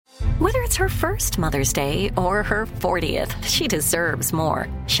Whether it's her first Mother's Day or her 40th, she deserves more.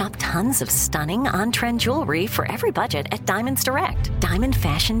 Shop tons of stunning on-trend jewelry for every budget at Diamonds Direct. Diamond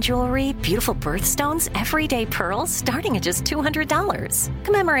fashion jewelry, beautiful birthstones, everyday pearls starting at just $200.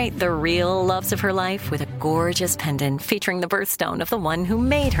 Commemorate the real loves of her life with a gorgeous pendant featuring the birthstone of the one who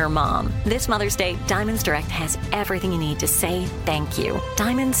made her mom. This Mother's Day, Diamonds Direct has everything you need to say thank you.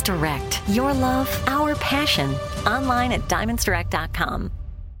 Diamonds Direct. Your love, our passion. Online at diamondsdirect.com.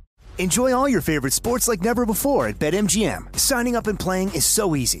 Enjoy all your favorite sports like never before at BetMGM. Signing up and playing is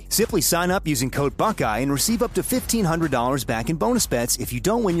so easy. Simply sign up using code Buckeye and receive up to $1,500 back in bonus bets if you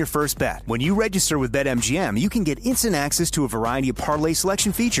don't win your first bet. When you register with BetMGM, you can get instant access to a variety of parlay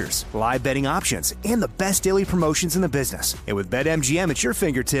selection features, live betting options, and the best daily promotions in the business. And with BetMGM at your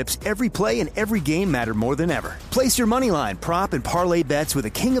fingertips, every play and every game matter more than ever. Place your moneyline, prop, and parlay bets with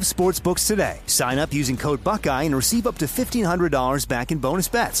the king of sportsbooks today. Sign up using code Buckeye and receive up to $1,500 back in bonus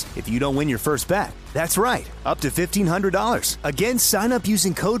bets if you don't win your first bet. That's right, up to $1,500. Again, sign up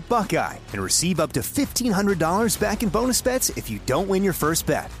using code Buckeye and receive up to $1,500 back in bonus bets if you don't win your first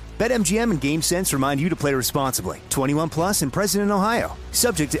bet. BetMGM and GameSense remind you to play responsibly. 21 plus and present in Ohio.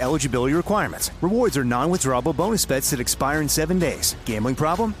 Subject to eligibility requirements. Rewards are non-withdrawable bonus bets that expire in 7 days. Gambling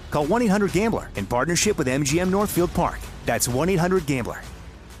problem? Call 1-800-GAMBLER in partnership with MGM Northfield Park. That's 1-800-GAMBLER.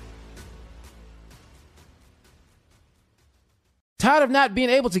 Tired of not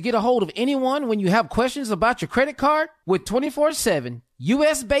being able to get a hold of anyone when you have questions about your credit card? With 24/7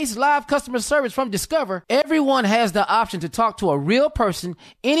 U.S.-based live customer service from Discover, everyone has the option to talk to a real person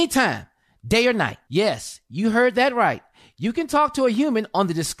anytime, day or night. Yes, you heard that right. You can talk to a human on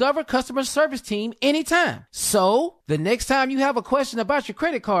the Discover customer service team anytime. So, the next time you have a question about your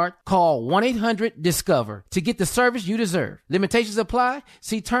credit card, call 1-800-DISCOVER to get the service you deserve. Limitations apply.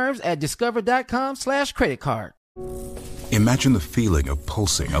 See terms at discover.com/creditcard. Imagine the feeling of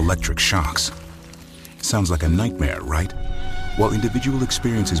pulsing electric shocks. Sounds like a nightmare, right? While individual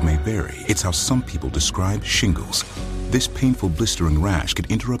experiences may vary, it's how some people describe shingles. This painful blistering rash could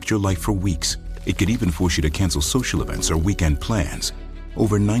interrupt your life for weeks. It could even force you to cancel social events or weekend plans.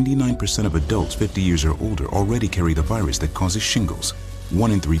 Over 99% of adults 50 years or older already carry the virus that causes shingles.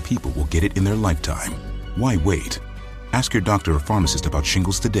 1 in 3 people will get it in their lifetime. Why wait? Ask your doctor or pharmacist about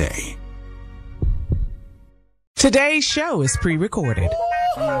shingles today. Today's show is pre-recorded.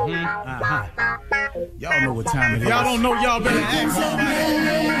 Y'all know what time it is. Y'all don't know, y'all better ask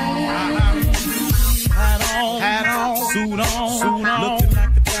somebody. Hat on, suit on, looking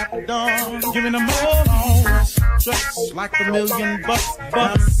like the Dapper Dawn, giving them all on. Dressed like $1 million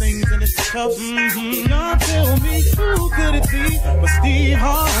bucks, things in its cuffs. Y'all tell me, who could it be but Steve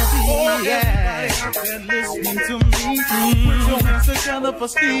Harvey? Oh yeah, out there listening to me. Put your hands together for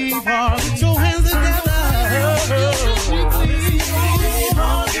Steve Harvey. Put your hands together.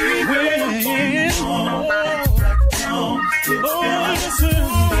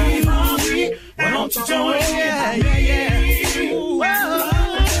 Why don't you join? Yeah.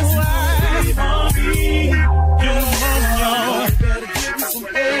 Better give me some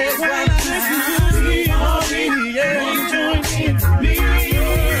eggs like this. Join in me.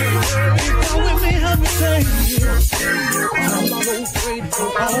 Come with me, help me say. I'm so afraid to go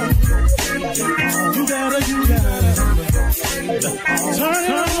on. You gotta turn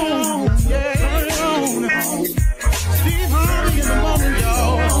it on, yeah, turn it on. Steve Harvey in the morning,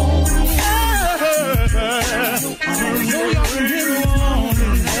 y'all. Turn it on, turn it on.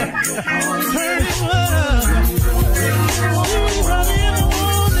 Steve Harvey in the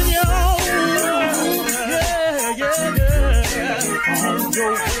morning, y'all. Yeah. Turn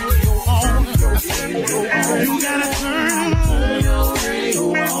your radio on. You gotta turn your radio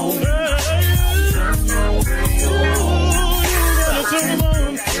on.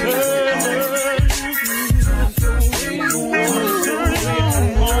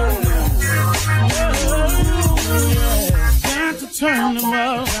 Turn them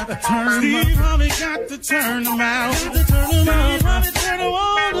out. Steve Harvey got to turn them out. Steve Harvey turn them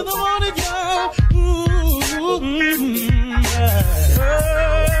on to the morning, y'all.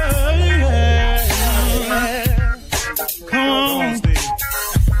 Come on, Steve.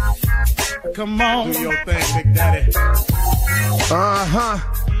 Come on. Do your thing, Big Daddy.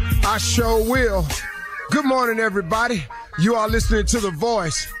 I sure will. Good morning, everybody. You are listening to The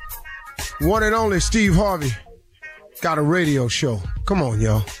Voice. One and only Steve Harvey. Got a radio show. Come on,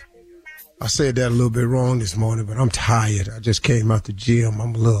 y'all. I said that a little bit wrong this morning, but I'm tired. I just came out the gym.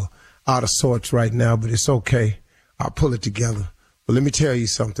 I'm a little out of sorts right now, but it's okay. I'll pull it together. But let me tell you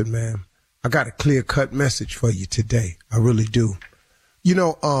something, man. I got a clear-cut message for you today. I really do. You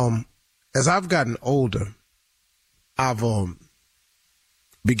know, as I've gotten older, I've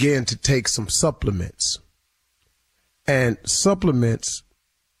began to take some supplements. And supplements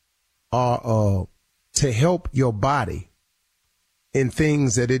are to help your body in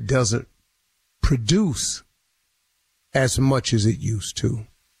things that it doesn't produce as much as it used to.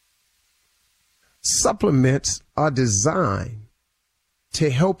 Supplements are designed to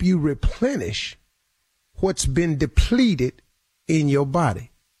help you replenish what's been depleted in your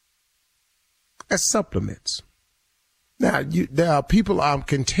body. That's supplements. Now, there are people I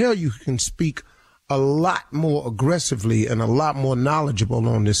can tell you can speak a lot more aggressively and a lot more knowledgeable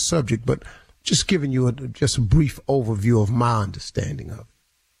on this subject, but just giving you just a brief overview of my understanding of it.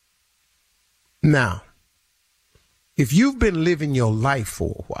 Now, if you've been living your life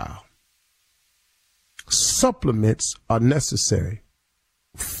for a while, supplements are necessary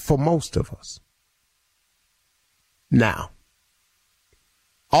for most of us. Now,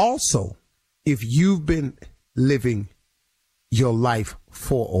 also, if you've been living your life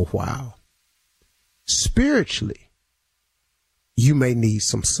for a while, spiritually, you may need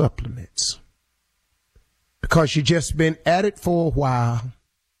some supplements because you just been at it for a while.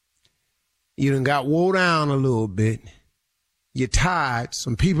 You done got wore down a little bit. You're tired.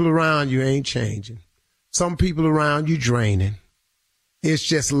 Some people around you ain't changing. Some people around you draining. It's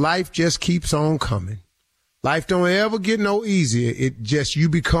just life just keeps on coming. Life don't ever get no easier. It just, you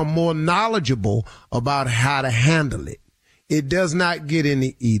become more knowledgeable about how to handle it. It does not get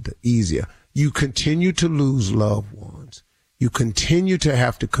any easier. You continue to lose loved ones. You continue to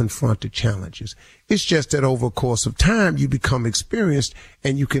have to confront the challenges. It's just that over a course of time, you become experienced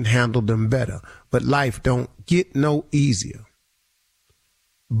and you can handle them better. But life don't get no easier.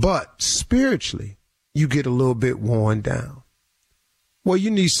 But spiritually, you get a little bit worn down. Well,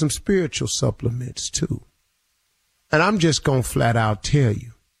 you need some spiritual supplements too. And I'm just going to flat out tell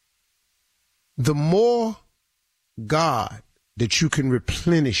you, the more God that you can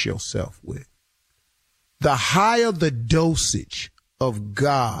replenish yourself with, the higher the dosage of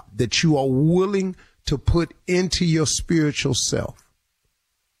God that you are willing to put into your spiritual self,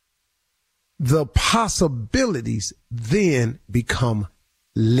 the possibilities then become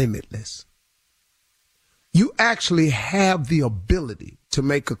limitless. You actually have the ability to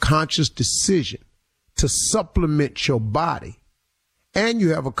make a conscious decision to supplement your body, and you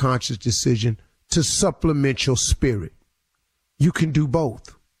have a conscious decision to supplement your spirit. You can do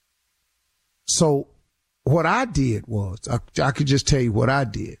both. So what I did was, I could just tell you what I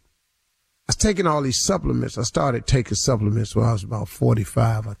did. I was taking all these supplements. I started taking supplements when I was about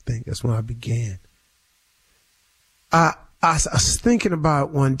 45, I think. That's when I began. I was thinking about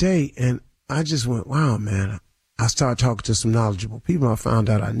it one day, and I just went, wow, man. I started talking to some knowledgeable people. I found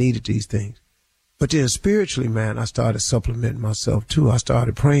out I needed these things. But then spiritually, man, I started supplementing myself too. I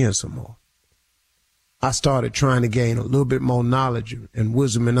started praying some more. I started trying to gain a little bit more knowledge and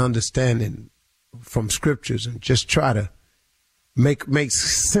wisdom and understanding from scriptures and just try to make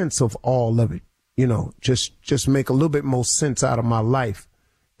sense of all of it. You know, just make a little bit more sense out of my life.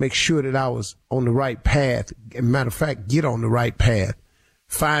 Make sure that I was on the right path. As a matter of fact, get on the right path.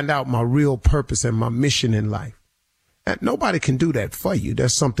 Find out my real purpose and my mission in life. And nobody can do that for you.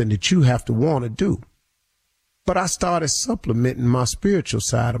 That's something that you have to want to do. But I started supplementing my spiritual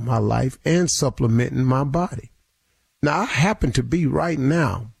side of my life and supplementing my body. Now, I happen to be right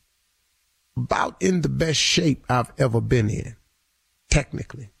now about in the best shape I've ever been in,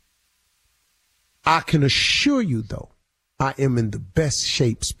 technically. I can assure you, though, I am in the best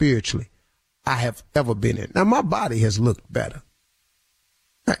shape spiritually I have ever been in. Now, my body has looked better.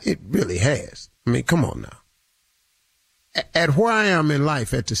 It really has. I mean, come on now. At where I am in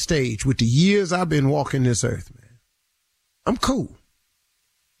life, at the stage, with the years I've been walking this earth, man, I'm cool.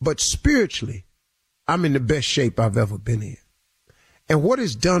 But spiritually, I'm in the best shape I've ever been in. And what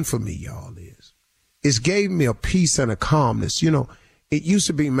it's done for me, y'all, is it's gave me a peace and a calmness. You know, it used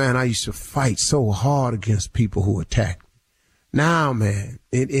to be, man, I used to fight so hard against people who attacked me. Now, man,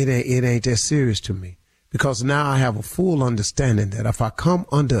 it ain't that serious to me, because now I have a full understanding that if I come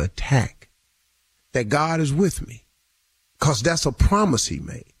under attack, that God is with me. Because that's a promise he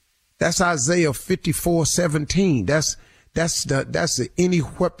made. That's Isaiah 54:17. That's any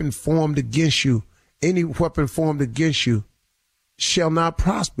weapon formed against you shall not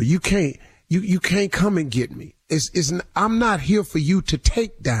prosper. You can't come and get me. I'm not here for you to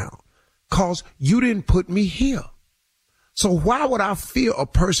take down, because you didn't put me here. So why would I fear a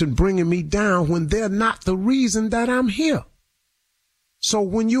person bringing me down when they're not the reason that I'm here? So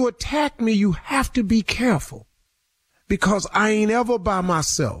when you attack me, you have to be careful. Because I ain't ever by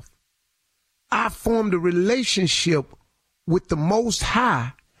myself. I formed a relationship with the Most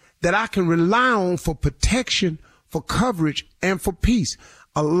High that I can rely on for protection, for coverage, and for peace.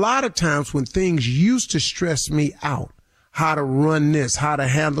 A lot of times when things used to stress me out, how to run this, how to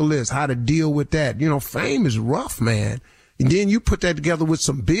handle this, how to deal with that. You know, fame is rough, man. And then you put that together with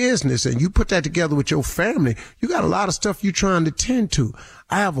some business and you put that together with your family. You got a lot of stuff you're trying to tend to.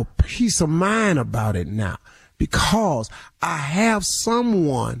 I have a peace of mind about it now because I have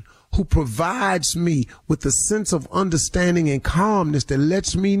someone who provides me with a sense of understanding and calmness that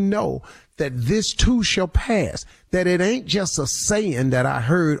lets me know that this too shall pass, that it ain't just a saying that I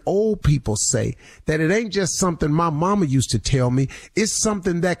heard old people say, that it ain't just something my mama used to tell me. It's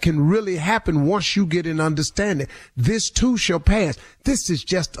something that can really happen once you get an understanding. This too shall pass. This is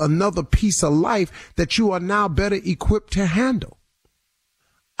just another piece of life that you are now better equipped to handle.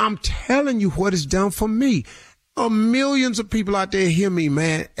 I'm telling you what it's done for me. Millions of people out there hear me,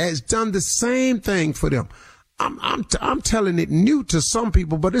 man, has done the same thing for them. I'm telling it new to some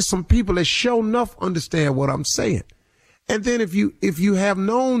people, but there's some people that sure enough understand what I'm saying. And then if you have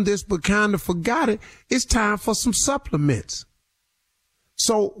known this but kind of forgot it, it's time for some supplements.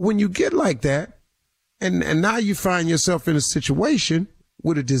 So when you get like that, and now you find yourself in a situation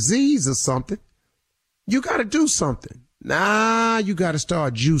with a disease or something, you got to do something. Nah, you got to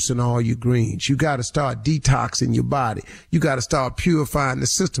start juicing all your greens. You got to start detoxing your body. You got to start purifying the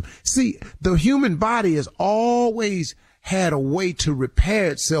system. See, the human body has always had a way to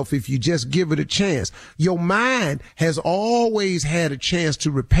repair itself if you just give it a chance. Your mind has always had a chance to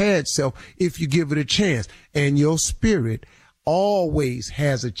repair itself if you give it a chance. And your spirit always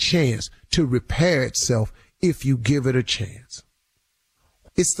has a chance to repair itself if you give it a chance.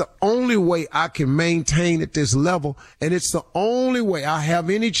 It's the only way I can maintain at this level, and it's the only way I have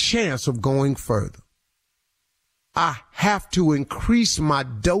any chance of going further. I have to increase my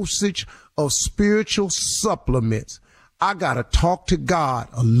dosage of spiritual supplements. I got to talk to God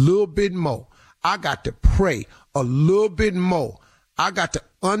a little bit more. I got to pray a little bit more. I got to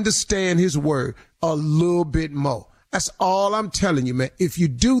understand his word a little bit more. That's all I'm telling you, man. If you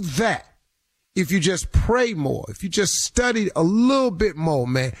do that, if you just pray more, if you just study a little bit more,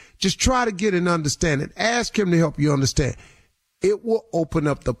 man, just try to get an understanding. Ask him to help you understand. It will open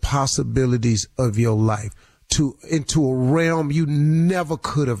up the possibilities of your life into a realm you never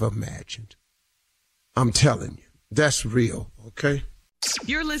could have imagined. I'm telling you, that's real, okay?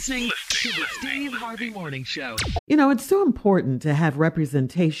 You're listening to the Steve Harvey Morning Show. You know, it's so important to have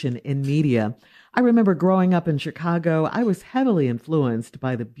representation in media. I remember growing up in Chicago, I was heavily influenced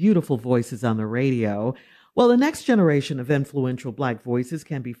by the beautiful voices on the radio. Well, the next generation of influential Black voices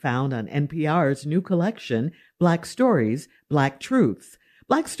can be found on NPR's new collection, Black Stories, Black Truths.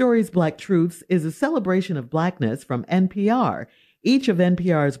 Black Stories, Black Truths is a celebration of Blackness from NPR. Each of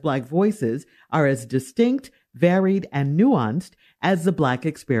NPR's Black voices are as distinct, varied, and nuanced as the Black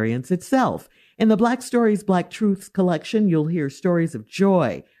experience itself. In the Black Stories, Black Truths collection, you'll hear stories of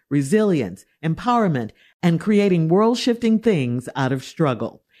joy, resilience, empowerment, and creating world-shifting things out of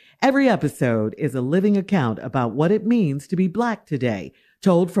struggle. Every episode is a living account about what it means to be Black today,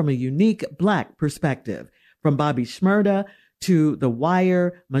 told from a unique Black perspective. From Bobby Shmurda to The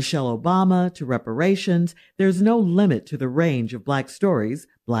Wire, Michelle Obama to reparations, there's no limit to the range of Black stories,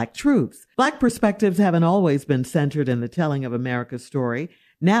 Black truths. Black perspectives haven't always been centered in the telling of America's story.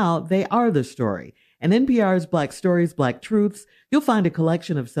 Now they are the story. In NPR's Black Stories, Black Truths, you'll find a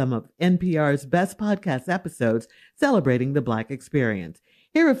collection of some of NPR's best podcast episodes celebrating the Black experience.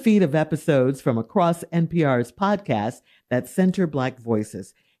 Hear a feed of episodes from across NPR's podcasts that center Black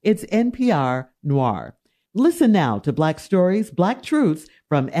voices. It's NPR Noir. Listen now to Black Stories, Black Truths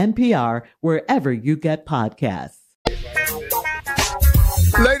from NPR wherever you get podcasts.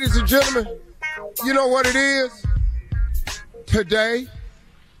 Ladies and gentlemen, you know what it is? Today,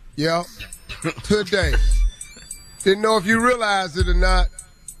 today. Didn't know if you realized it or not,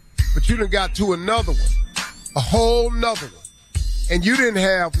 but you done got to another one, a whole nother one. And you didn't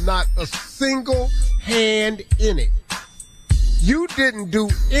have not a single hand in it. You didn't do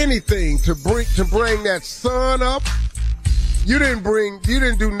anything to bring that sun up. You didn't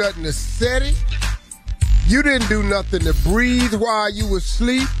do nothing to set it. You didn't do nothing to breathe while you were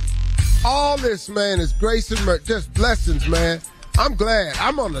asleep. All this, man, is grace and mercy, just blessings, man. I'm glad.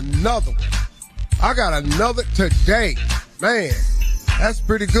 I'm on another one. I got another today. Man, that's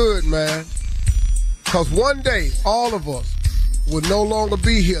pretty good, man. Because one day, all of us will no longer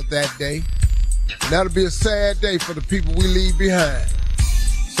be here that day. And that'll be a sad day for the people we leave behind.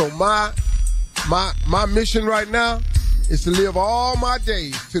 So my mission right now is to live all my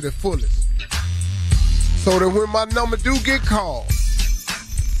days to the fullest. So that when my number do get called,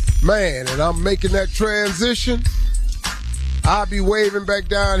 man, and I'm making that transition, I'll be waving back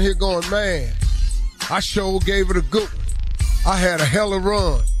down here going, man, I sure gave it a good one. I had a hella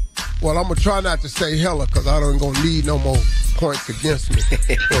run. Well, I'm going to try not to say hella because I don't going to need no more points against me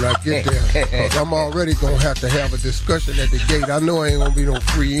when I get there. Because I'm already going to have a discussion at the gate. I know I ain't going to be no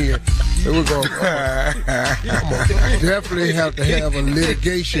free in. And we're going to definitely have to have a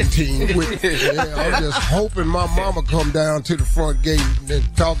litigation team with me. Yeah, I'm just hoping my mama come down to the front gate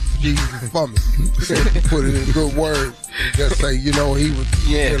and talk to Jesus for me. Put it in good words. And just say, he was,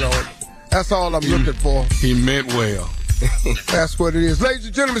 that's all I'm looking for. He meant well. That's what it is. Ladies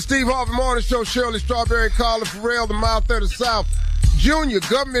and gentlemen, Steve Harvey Morning Show, Shirley Strawberry, Carla Farrell, the Mouth of the South. Junior,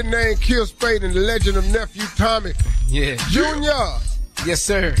 government name Kill Spade, and the legend of Nephew Tommy. Yeah. Junior. Yes,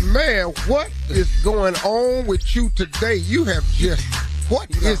 sir. Man, what is going on with you today? You have just, what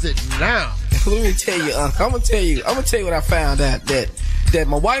is it now? Let me tell you, Uncle. I'm gonna tell you what I found out, that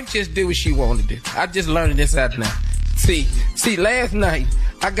my wife just did what she wanted to do. I just learned this out now. See, last night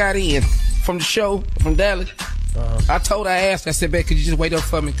I got in from the show from Dallas. I told her, I said, babe, could you just wait up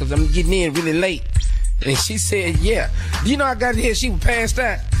for me? Because I'm getting in really late. And she said, yeah. Do you know I got in here? She was passed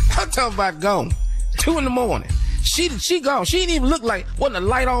out. I'm talking about gone. 2 a.m. She gone. She didn't even look like, wasn't a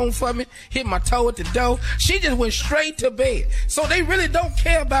light on for me, hit my toe at the door. She just went straight to bed. So they really don't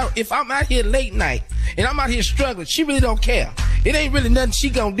care about if I'm out here late night and I'm out here struggling. She really don't care. It ain't really nothing she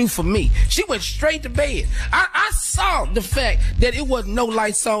gonna do for me. She went straight to bed. I saw the fact that it wasn't no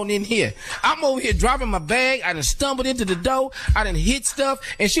lights on in here. I'm over here dropping my bag. I done stumbled into the door. I done hit stuff.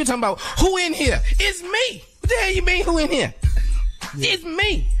 And she was talking about, who in here? It's me. What the hell you mean, who in here? Yeah. It's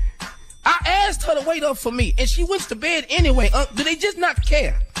me. I asked her to wait up for me, and she went to bed anyway. Do they just not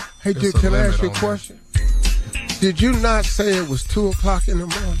care? Hey, dude, can I ask you a question? Did you not say it was 2 o'clock in the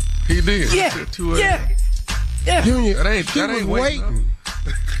morning? He did. Yeah. 2 a.m. Yeah. Junior, that ain't waiting.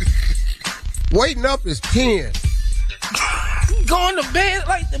 Waiting up is 10. Going to bed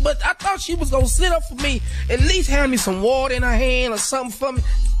like that, but I thought she was going to sit up for me, at least have me some water in her hand or something for me.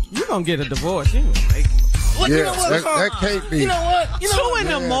 You going to get a divorce. You gonna make it. What, yeah, you know what, that can't be. You know what? 2 in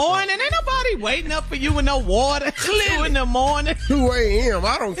the morning. Ain't nobody waiting up for you with no water. 2 in the morning. 2 a.m.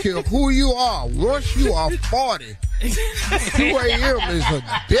 I don't care who you are. Once you are 40, 2 a.m. is a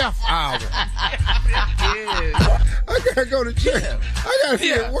death hour. I gotta go to church. I gotta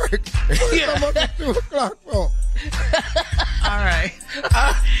be at work. I'm up at 2 o'clock for. All right.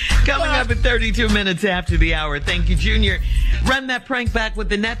 Coming up at 32 minutes after the hour. Thank you, Junior. Run that prank back with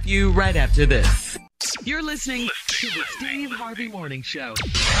the nephew right after this. You're listening to the Steve Harvey Morning Show.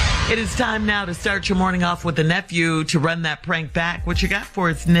 It is time now to start your morning off with the nephew to run that prank back. What you got for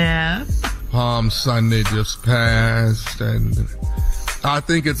us, Nev? Palm Sunday just passed, and I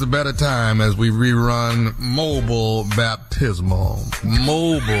think it's a better time as we rerun Mobile Baptismal.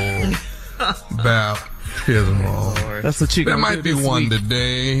 Mobile Baptismal. That's what you There gonna might do be this one week.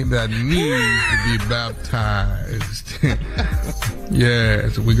 today that needs to be baptized.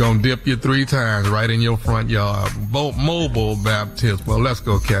 Yes, we're going to dip you 3 times right in your front yard. Mobile Baptismal. Let's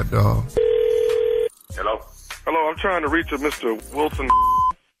go, cat dog. Hello? Hello, I'm trying to reach a Mr. Wilson.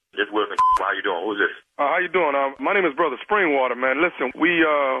 This Wilson. How you doing? Who's this? How you doing? My name is Brother Springwater, man. Listen, we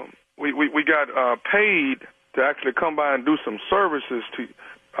got paid to actually come by and do some services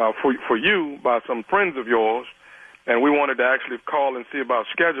for you by some friends of yours, and we wanted to actually call and see about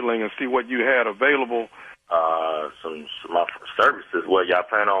scheduling and see what you had available. Some services. Well, y'all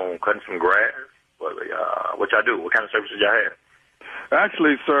plan on cutting some grass? What y'all do? What kind of services y'all have?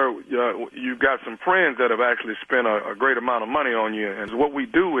 Actually, sir, you've got some friends that have actually spent a great amount of money on you. And what we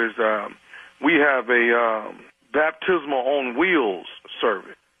do is we have a baptismal on wheels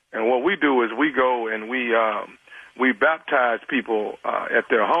service. And what we do is we go and we baptize people at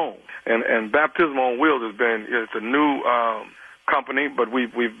their home. And Baptismal on Wheels it's a new company, but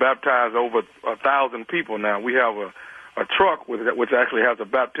we've baptized over 1,000 people now. We have a truck which actually has a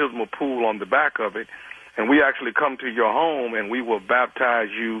baptismal pool on the back of it. And we actually come to your home, and we will baptize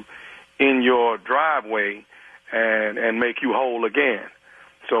you in your driveway and make you whole again.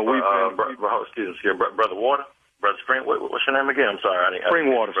 So excuse me, Brother Water, Brother Spring. What's your name again? I'm sorry,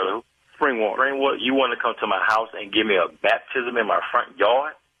 Springwater. Springwater. You want to come to my house and give me a baptism in my front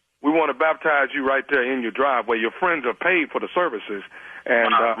yard? We want to baptize you right there in your driveway. Your friends are paid for the services, and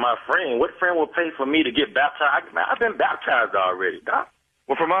my friend. What friend will pay for me to get baptized? I've been baptized already, Doc.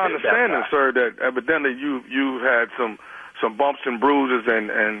 Well, from my understanding, sir, that evidently you had some bumps and bruises, and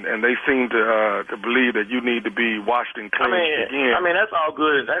they seem to believe that you need to be washed and cleansed again. I mean, that's all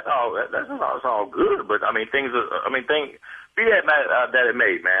good. That's all good. But I mean, be that it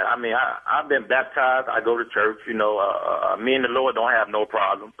may, man. I mean, I've been baptized. I go to church. You know, me and the Lord don't have no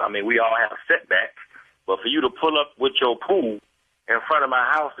problems. I mean, we all have setbacks. But for you to pull up with your pool in front of my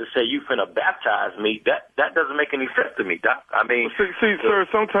house to say you finna baptize me, that doesn't make any sense to me, Doc. I mean, see, sir,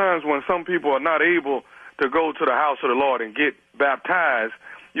 sometimes when some people are not able to go to the house of the Lord and get baptized,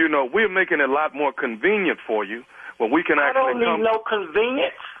 you know, we're making it a lot more convenient for you when we can actually come. I don't need no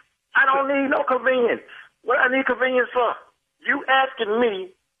convenience. I don't need no convenience. What I need convenience for? You asking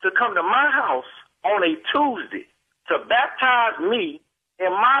me to come to my house on a Tuesday to baptize me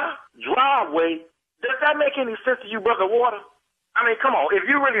in my driveway. Does that make any sense to you, Brother Water? I mean, come on. If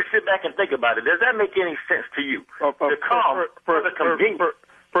you really sit back and think about it, does that make any sense to you to come for the convenience?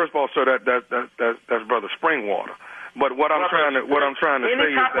 First of all, sir, that's Brother Springwater. But what I'm trying to say is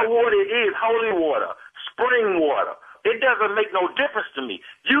any type of water is holy water, spring water. It doesn't make no difference to me.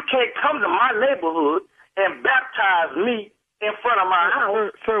 You can't come to my neighborhood and baptize me in front of my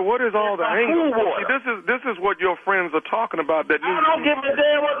house. Sir, what is all the anger? This is what your friends are talking about. I don't give a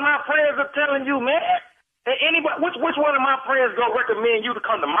damn what my friends are telling you, man. And anybody, which one of my friends gonna recommend you to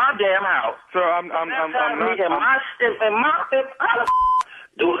come to my damn house? Sir, I'm not.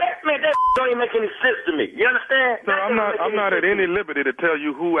 Do that, man. That don't even make any sense to me. You understand? Sir, I'm not at any liberty to tell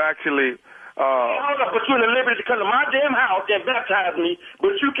you who actually. Hold up, but you're in the liberty to come to my damn house and baptize me,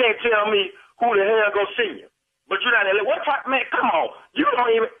 but you can't tell me who the hell go see you. But you're not in the what type, man? Come on, you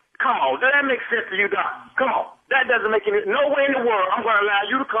don't even. Come on, does that make sense to you, Doc? Come on, that doesn't make any. No way in the world I'm gonna allow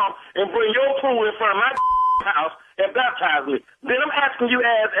you to come and bring your crew in front of my house and baptize me. Then I'm asking you,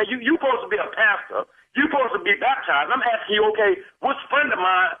 as you supposed to be a pastor. You supposed to be baptized. I'm asking you, okay, which friend of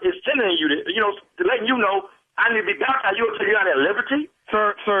mine is sending you to, letting you know I need to be baptized? You're out at liberty?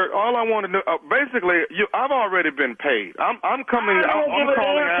 Sir, all I want to know, basically, I've already been paid. I'm coming. I'm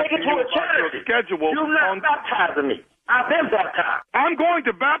calling asking you about your schedule. You're not baptizing me. I've been baptized. I'm going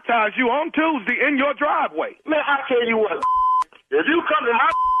to baptize you on Tuesday in your driveway. Man, I tell you what, if you come to my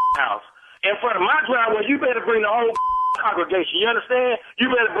house in front of my driveway, you better bring the whole congregation. You understand?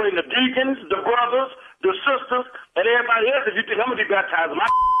 You better bring the deacons, the brothers, the sisters, and everybody else if you think I'm going to be baptized in my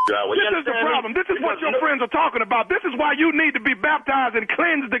driveway. This is the problem. This is what your friends are talking about. This is why you need to be baptized and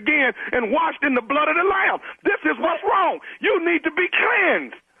cleansed again and washed in the blood of the Lamb. This is what's wrong. You need to be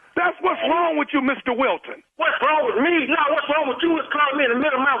cleansed. That's what's wrong with you, Mr. Wilton. What's wrong with me? No, what's wrong with you is calling me in the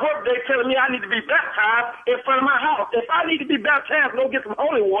middle of my workday telling me I need to be baptized in front of my house. If I need to be baptized and go get some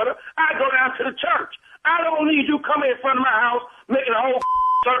holy water, I go down to the church. I don't need you coming in front of my house making a whole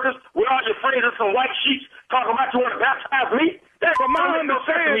circus with all your friends and some white sheets talking about you want to baptize me. From my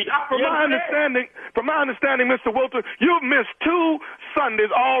understanding, Mr. Wilton, you've missed 2 Sundays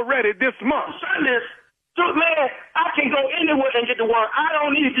already this month. Sundays? Dude, man, I can go anywhere and get to work. I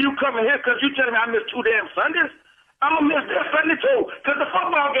don't need you coming here because you telling me I missed 2 damn Sundays. I'm going to miss this Sunday, too, because the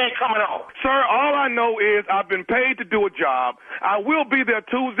football game coming on. Sir, all I know is I've been paid to do a job. I will be there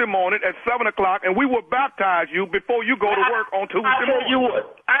Tuesday morning at 7 o'clock, and we will baptize you before you go to work on Tuesday morning.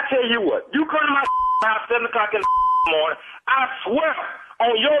 I tell you what. You come to my house 7 o'clock in the morning, I swear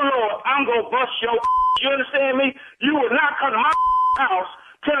on your Lord, I'm going to bust your You understand me? You will not come to my house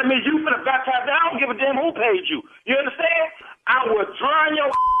telling me you finna baptize me. I don't give a damn who paid you. You understand? I will drown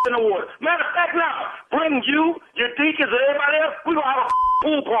your in the water. Matter of fact, now, bring you, your deacons, and everybody else. We're going to have a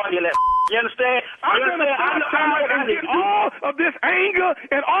pool party in that. You understand? I'm going to get all of this anger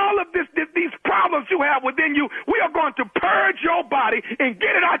and all of these problems you have within you. We are going to purge your body and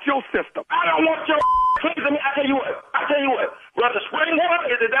get it out your system. I don't want your cleansing me. I tell you what. Brother Springwater,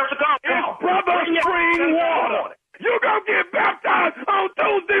 is it that's the call? It's Brother Springwater. You're going to get baptized on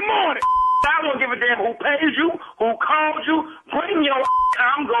Tuesday morning. I don't give a damn who paid you, who called you. Bring your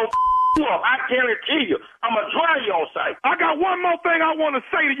I'm going to you up. I guarantee you. I'm going to dry you on site. I got one more thing I want to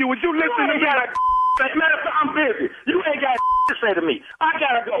say to you. As you listen to me. Matter of fact, I'm busy. You ain't got to say to me. I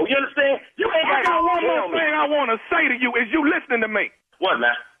got to go. You understand? I got one more thing I want to say to you as you listening to me. What,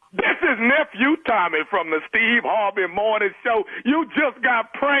 man? This is Nephew Tommy from the Steve Harvey Morning Show. You just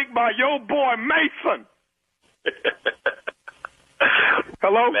got pranked by your boy Mason.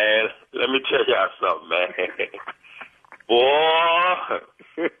 Hello? Man, let me tell y'all something, man. Boy,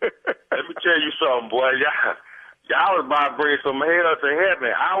 let me tell you something, boy. Y'all was about to bring some hell to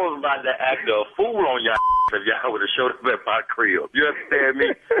heaven. I was about to act a fool on y'all if y'all would have showed up at my crib. You understand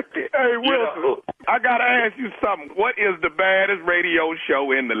me? Hey, Wilson, I got to ask you something. What is the baddest radio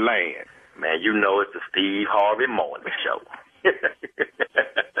show in the land? Man, you know it's the Steve Harvey Morning Show.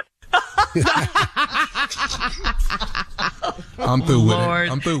 I'm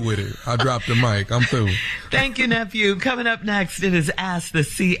through with it. I dropped the mic. I'm through. Thank you, nephew. Coming up next, it is Ask the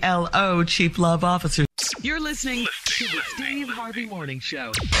CLO, Chief Love Officer. You're listening to the Steve Harvey Morning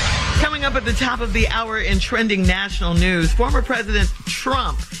Show. Coming up at the top of the hour in trending national news, former President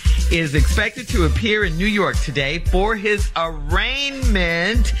Trump is expected to appear in New York today for his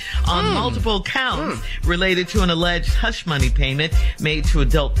arraignment on multiple counts related to an alleged hush money payment made to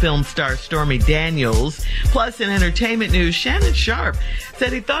adult film star Stormy Daniels. Plus, in entertainment news, Shannon Sharpe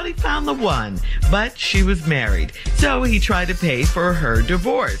said he thought he found the one, but she was married, so he tried to pay for her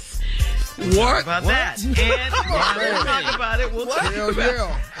divorce. What? About that. And we'll talk about it. We'll talk about it.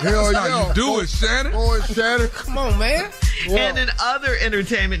 Hell yeah. How you do it, Shannon? Boy, Shannon. Come on, man. And in other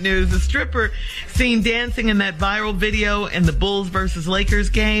entertainment news, a stripper seen dancing in that viral video in the Bulls versus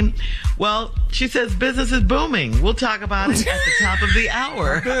Lakers game. Well, she says business is booming. We'll talk about it at the top of the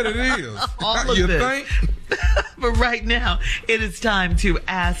hour. I bet it is. All of you this. think? But right now, it is time to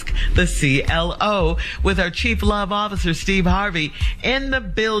ask the CLO with our Chief Love Officer, Steve Harvey, in the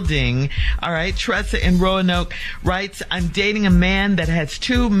building. All right, Tressa in Roanoke writes, I'm dating a man that has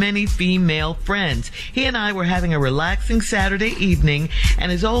too many female friends. He and I were having a relaxing Saturday evening,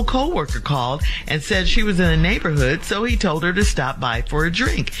 and his old coworker called and said she was in the neighborhood, so he told her to stop by for a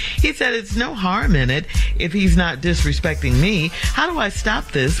drink. He said it's no harm in it if he's not disrespecting me. How do I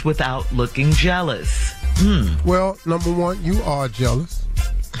stop this without looking jealous? Well, number one, you are jealous.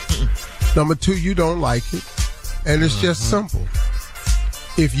 Number two, you don't like it. And it's just simple.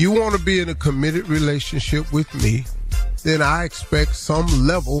 If you want to be in a committed relationship with me, then I expect some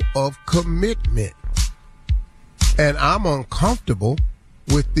level of commitment. And I'm uncomfortable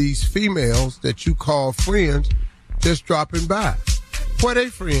with these females that you call friends just dropping by. Where they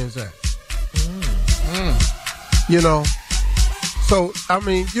friends at? You know? So, I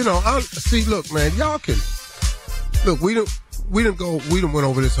mean, you know, look, man, y'all can, look, we done went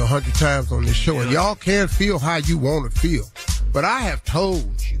over this 100 times on this show, and y'all can feel how you want to feel. But I have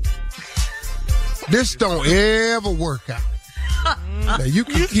told you, this don't ever work out. Now, you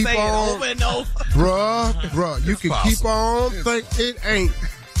can keep on, over and over. bruh, you can keep on think it ain't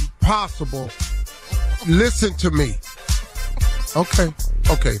possible. Listen to me. Okay,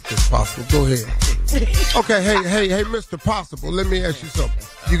 if it's possible, go ahead. Okay, hey, Mr. Possible, let me ask you something.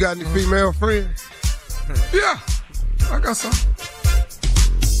 You got any female friends? Yeah, I got some.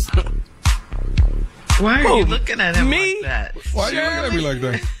 Why are you looking at him me? like that? Why are you looking at me like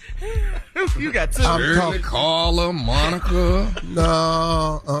that? You got two. Shirley, Carla, Monica.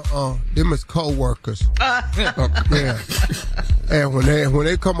 No, them is co-workers. Yeah. And when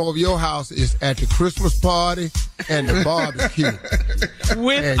they come over your house, it's at the Christmas party and the barbecue.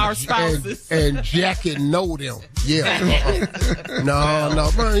 With our spouses. And Jackie know them. Yeah.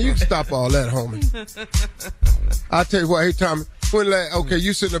 No, man, you can stop all that, homie. I tell you what, hey, Tommy, okay,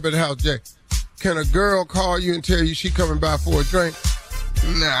 you sitting up at the house, Jack. Can a girl call you and tell you she coming by for a drink?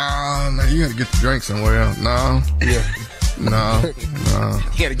 No, you gotta get the drink somewhere else. No. Yeah. No.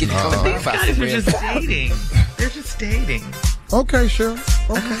 You gotta get But these guys are just dating. They're just dating. Okay, sure.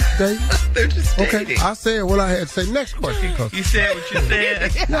 Okay, dating. They're just dating. Okay, I said what I had to say. Next question. You said what you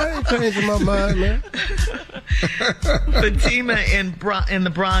said. No, I ain't changing my mind, man. Fatima in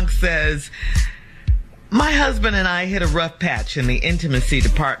the Bronx says, my husband and I hit a rough patch in the intimacy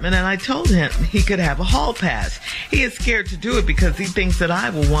department, and I told him he could have a hall pass. He is scared to do it because he thinks that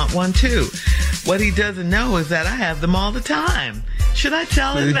I will want one too. What he doesn't know is that I have them all the time. Should I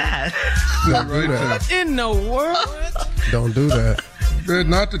tell him that? Don't do that. What in the world? Don't do that. Good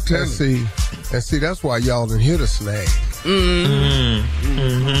not to tell him. See, that's why y'all done hit a snag.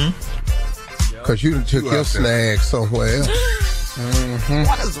 Because you done took your snag somewhere else.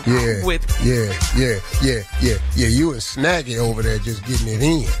 What is wrong with Yeah, you and Snaggy over there just getting it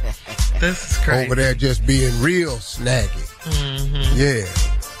in. This is crazy. Over there just being real snaggy. Yeah.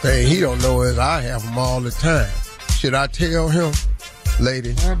 Thing he don't know is I have them all the time. Should I tell him,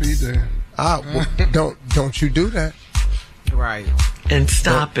 lady? I'll be there. Don't you do that. Right. And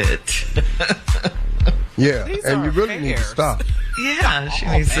stop it. Yeah, These and are you really need to affairs. stop. Yeah, she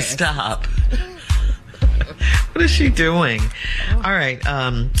needs to stop. What is she doing? All right.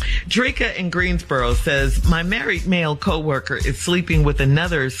 Drika in Greensboro says, my married male coworker is sleeping with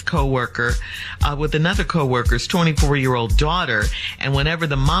another coworker's 24-year-old daughter. And whenever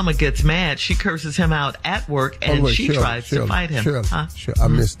the mama gets mad, she curses him out at work and she tries to fight him. Sure, I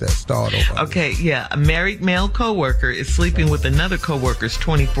missed that start over. Okay, yeah. A married male coworker is sleeping with another coworker's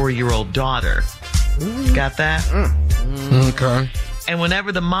 24-year-old daughter. Got that? Okay. And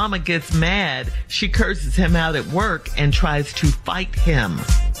whenever the mama gets mad, she curses him out at work and tries to fight him.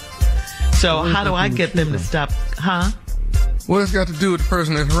 So how do I get them to stop? Huh? What has got to do with the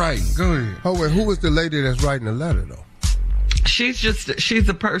person that's writing? Go ahead. Oh, wait, who was the lady that's writing the letter, though? She's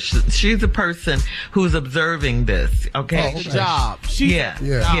a person who's observing this. Okay. Oh, okay. Job. She's at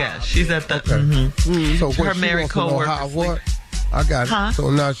the. Okay. So her married coworker. What? I got it. So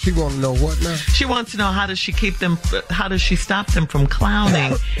now she want to know what now? She wants to know how does she stop them from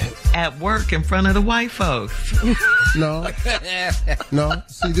clowning at work in front of the white folks? No.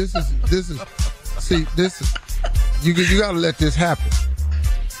 See, this is. You got to let this happen.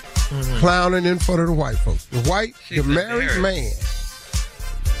 Mm-hmm. Clowning in front of the white folks. The married man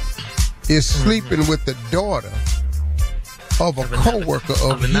is sleeping with the daughter of a coworker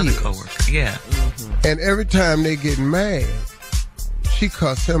of another his. Coworker. Yeah. Mm-hmm. And every time they get mad, she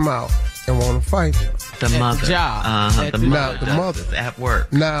cuss him out and want to fight him. The mother. Job. The mother at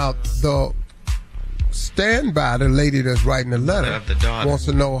work. Now, the standby, the lady that's writing the letter, wants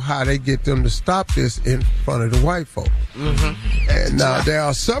to know how they get them to stop this in front of the white folk. Mm-hmm. And now, there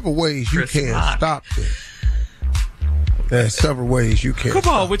are several ways you can stop this. There's several ways you can. Come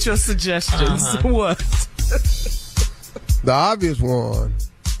on with your suggestions. What? The obvious one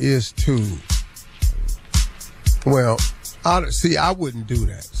is to, well, I wouldn't do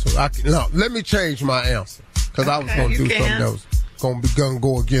that. So let me change my answer because I was going to do something that was going to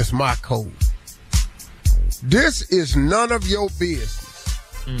go against my code. This is none of your business.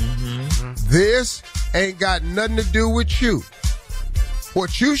 Mm-hmm. This ain't got nothing to do with you.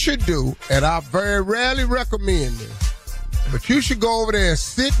 What you should do, and I very rarely recommend this, but you should go over there and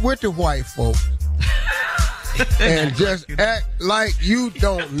sit with the white folks and just act like you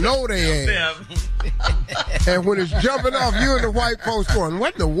don't know they ass. And when it's jumping off, you and the white folks going,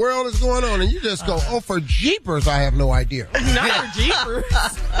 what in the world is going on? And you just go, oh, for jeepers, I have no idea. Not for jeepers.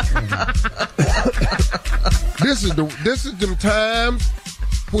 This is them times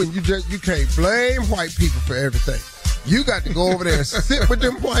when you can't blame white people for everything. You got to go over there and sit with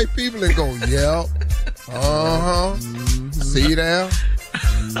them white people and go, yep, see there,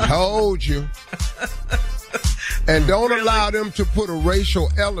 told you. And don't allow them to put a racial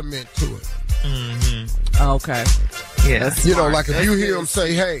element to it. Mm-hmm. Okay. Yeah. You know, like if you hear them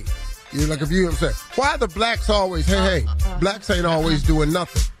say, hey, if you hear them say, why the blacks always, hey, blacks ain't always doing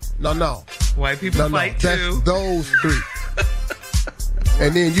nothing. No. White people fight too. That's those three.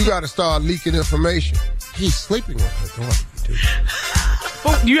 And then you got to start leaking information. He's sleeping with her daughter, too.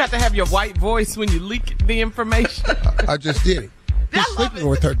 Well, you have to have your white voice when you leak the information. I just did it. He's sleeping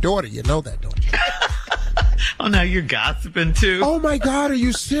with her daughter. You know that, don't you? Oh, now you're gossiping too. Oh my God, are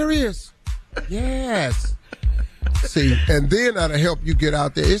you serious? Yes. See, and then that'll help you get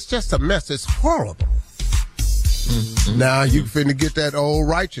out there. It's just a mess. It's horrible. Mm-hmm. Now you finna get that old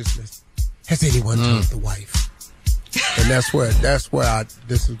righteousness. Has anyone told the wife? And that's where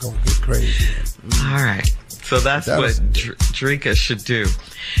this is gonna get crazy. All right. So that's what Drika should do.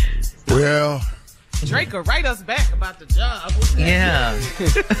 Well, Drake will write us back about the job. Yeah.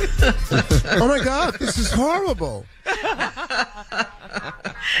 Oh my God, this is horrible.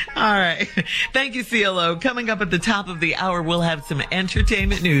 All right. Thank you, CLO. Coming up at the top of the hour, we'll have some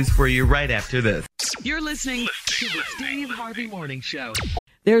entertainment news for you right after this. You're listening to the Steve Harvey Morning Show.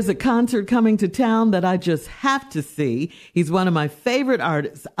 There's a concert coming to town that I just have to see. He's one of my favorite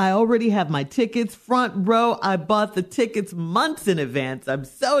artists. I already have my tickets front row. I bought the tickets months in advance. I'm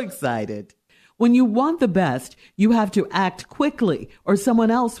so excited. When you want the best, you have to act quickly or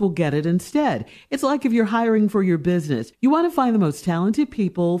someone else will get it instead. It's like if you're hiring for your business. You want to find the most talented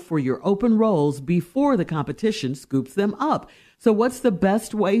people for your open roles before the competition scoops them up. So what's the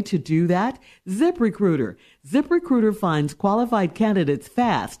best way to do that? ZipRecruiter. ZipRecruiter finds qualified candidates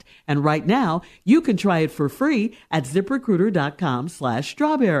fast. And right now, you can try it for free at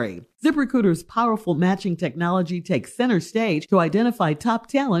ZipRecruiter.com/strawberry. ZipRecruiter's powerful matching technology takes center stage to identify top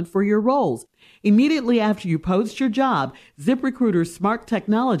talent for your roles. Immediately after you post your job, ZipRecruiter's smart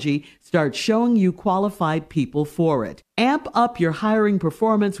technology starts showing you qualified people for it. Amp up your hiring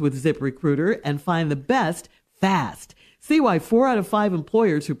performance with ZipRecruiter and find the best fast. See why 4 out of 5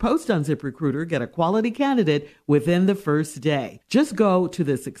 employers who post on ZipRecruiter get a quality candidate within the first day. Just go to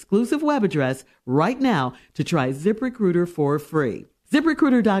this exclusive web address right now to try ZipRecruiter for free.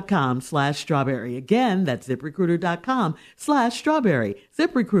 ZipRecruiter.com/strawberry. Again, that's ZipRecruiter.com/strawberry.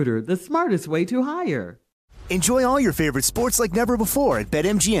 ZipRecruiter, the smartest way to hire. Enjoy all your favorite sports like never before at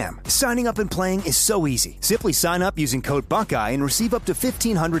BetMGM. Signing up and playing is so easy. Simply sign up using code Buckeye and receive up to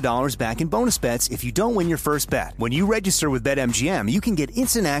 $1,500 back in bonus bets if you don't win your first bet. When you register with BetMGM, you can get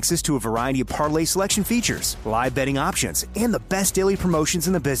instant access to a variety of parlay selection features, live betting options, and the best daily promotions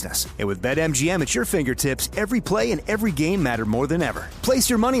in the business. And with BetMGM at your fingertips, every play and every game matter more than ever. Place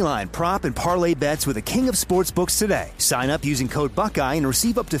your moneyline, prop, and parlay bets with the king of sportsbooks today. Sign up using code Buckeye and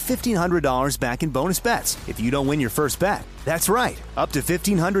receive up to $1,500 back in bonus bets. If you don't win your first bet. That's right, up to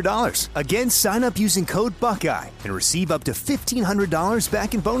 $1,500. Again, sign up using code Buckeye and receive up to $1,500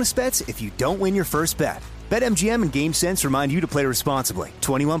 back in bonus bets if you don't win your first bet. BetMGM and GameSense remind you to play responsibly.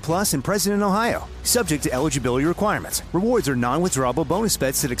 21 plus and present in Ohio. Subject to eligibility requirements. Rewards are non-withdrawable bonus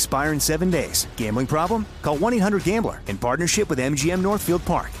bets that expire in 7 days. Gambling problem? Call 1-800-GAMBLER in partnership with MGM Northfield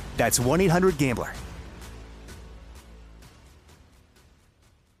Park. That's 1-800-GAMBLER.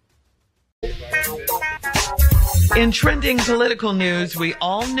 In trending political news, we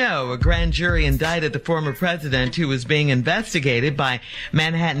all know a grand jury indicted the former president who was being investigated by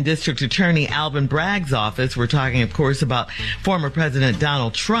Manhattan District Attorney Alvin Bragg's office. We're talking, of course, about former President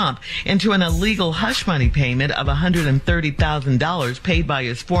Donald Trump into an illegal hush money payment of $130,000 paid by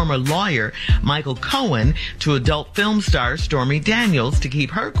his former lawyer, Michael Cohen, to adult film star Stormy Daniels to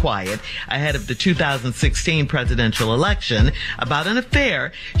keep her quiet ahead of the 2016 presidential election about an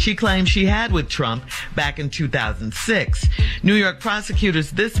affair she claimed she had with Trump back in 2006. New York prosecutors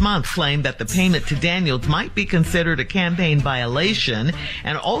this month claimed that the payment to Daniels might be considered a campaign violation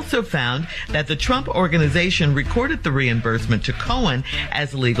and also found that the Trump organization recorded the reimbursement to Cohen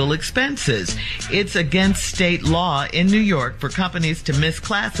as legal expenses. It's against state law in New York for companies to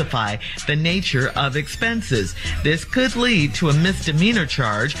misclassify the nature of expenses. This could lead to a misdemeanor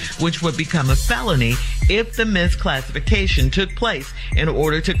charge, which would become a felony if the misclassification took place in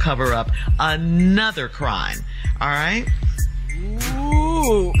order to cover up another crime. All right?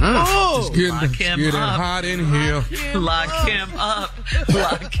 Ooh. It's getting hot in here. Lock him up.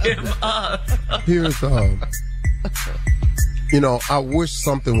 Lock him up. Here's, I wish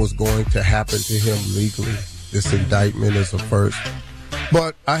something was going to happen to him legally. This indictment is a first.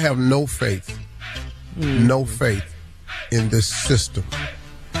 But I have no faith in this system.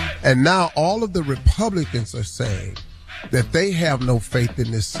 And now all of the Republicans are saying that they have no faith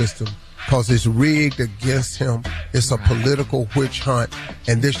in this system because it's rigged against him. It's a political witch hunt,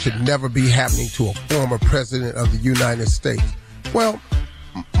 and this should never be happening to a former president of the United States. Well,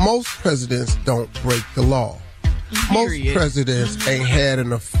 most presidents don't break the law. Most presidents ain't had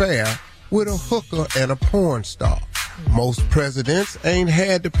an affair with a hooker and a porn star. Most presidents ain't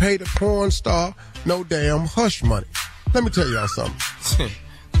had to pay the porn star no damn hush money. Let me tell y'all something.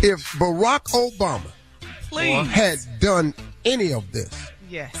 If Barack Obama had done any of this,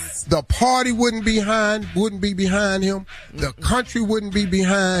 yes, the party wouldn't be behind him. The country wouldn't be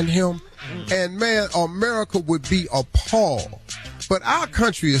behind him. And man, America would be appalled. But our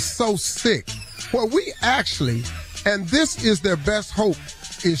country is so sick. Well, we actually, and this is their best hope,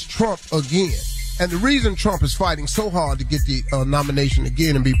 is Trump again. And the reason Trump is fighting so hard to get the nomination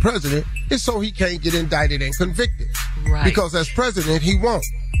again and be president is so he can't get indicted and convicted. Right. Because as president, he won't.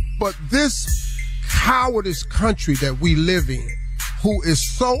 But this cowardice country that we live in, who is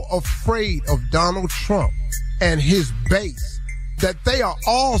so afraid of Donald Trump and his base that they are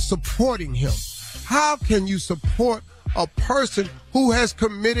all supporting him. How can you support a person who has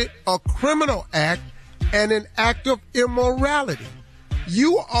committed a criminal act and an act of immorality?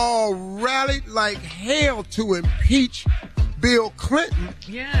 You all rallied like hell to impeach Bill Clinton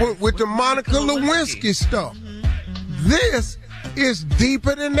with the Monica Lewinsky stuff. This is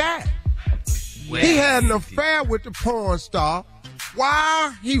deeper than that. He had an affair with the porn star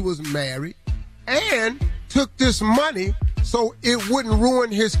while he was married and took this money so it wouldn't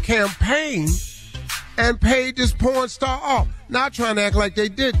ruin his campaign and paid this porn star off. Not trying to act like they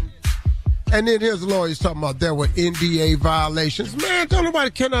didn't. And then his lawyers talking about there were NDA violations. Man, don't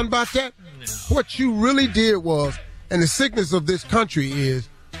nobody care nothing about that. No. What you really did was, and the sickness of this country is,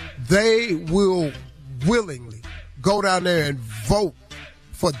 they will willingly go down there and vote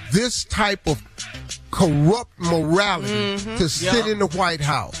for this type of corrupt morality to sit in the White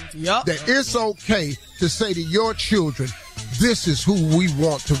House. That it's okay to say to your children, this is who we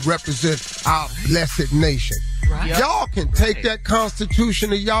want to represent our blessed nation. Right. Y'all can take that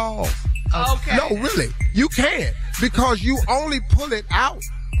Constitution of y'all's. Okay. No, really, you can't, because you only pull it out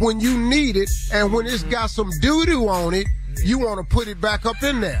when you need it, and when it's got some doo-doo on it, you want to put it back up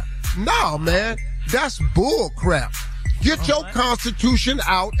in there. No, man, that's bull crap. Get your Constitution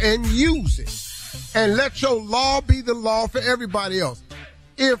out and use it, and let your law be the law for everybody else.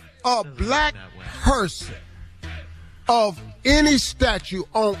 If a black person of any stature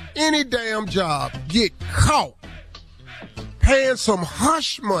on any damn job get caught paying some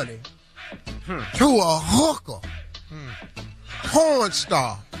hush money to a hooker, porn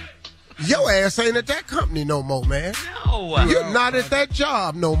star, your ass ain't at that company no more, man. No. You're not at that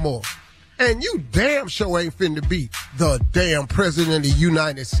job no more. And you damn sure ain't finna be the damn president of the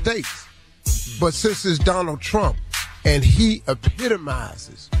United States. But since it's Donald Trump, and he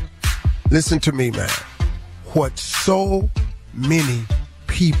epitomizes, listen to me, man, what so many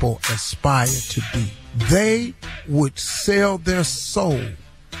people aspire to be. They would sell their soul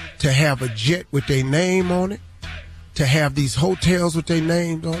to have a jet with their name on it, to have these hotels with their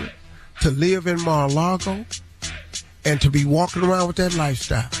names on it, to live in Mar-a-Lago, and to be walking around with that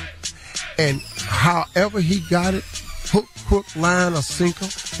lifestyle. And however he got it, hook, crook, line, or sinker,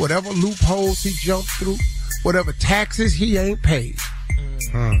 whatever loopholes he jumped through, whatever taxes he ain't paid,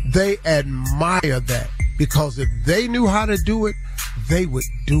 they admire that. Because if they knew how to do it, they would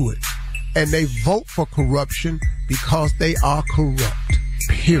do it. And they vote for corruption because they are corrupt.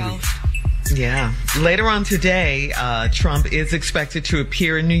 Period. Well, yeah. Later on today, Trump is expected to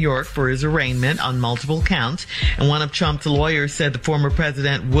appear in New York for his arraignment on multiple counts. And one of Trump's lawyers said the former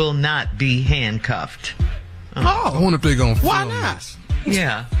president will not be handcuffed. I wonder if they're going to film Why not? this.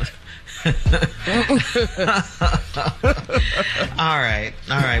 Yeah. All right.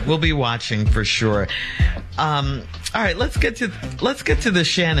 We'll be watching for sure. All right, let's get to the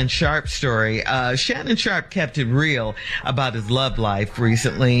Shannon Sharpe story. Shannon Sharpe kept it real about his love life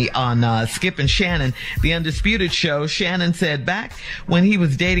recently on Skip and Shannon, the Undisputed Show. Shannon said back when he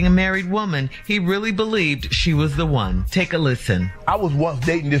was dating a married woman, he really believed she was the one. Take a listen. I was once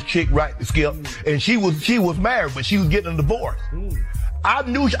dating this chick, right, Skip, and she was married, but she was getting a divorce. I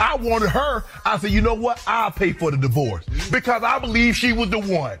knew I wanted her. I said, you know what? I'll pay for the divorce because I believe she was the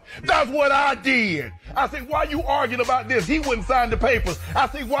one. That's what I did. I said, why you arguing about this? He wouldn't sign the papers. I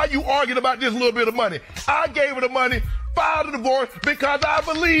said, why you arguing about this little bit of money? I gave her the money, filed the divorce because I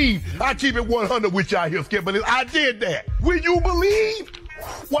believe. I keep it 100 with y'all here, Skip, but I did that. Will you believe?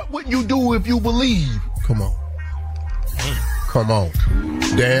 What would you do if you believe? Come on.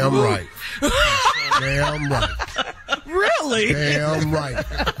 Damn right. Damn right. Really? Damn right.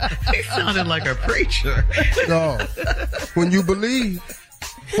 He sounded like a preacher. No. When you believe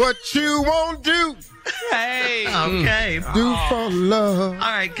what you won't do. Hey. Okay. Do for love. All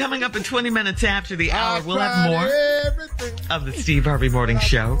right. Coming up in 20 minutes after the hour, we'll have more of the Steve Harvey Morning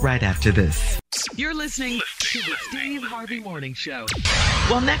Show right after this. You're listening to the Steve Harvey Morning Show.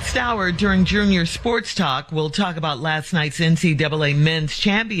 Well, next hour during Junior Sports Talk, we'll talk about last night's NCAA Men's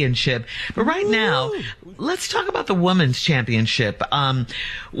Championship. But right now, let's talk about the Women's Championship.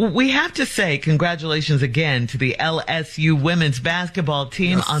 We have to say congratulations again to the LSU women's basketball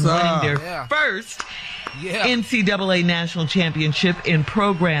team on winning their first NCAA National Championship in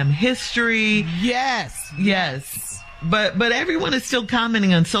program history. Yes. But everyone is still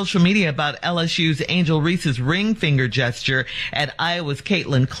commenting on social media about LSU's Angel Reese's ring finger gesture at Iowa's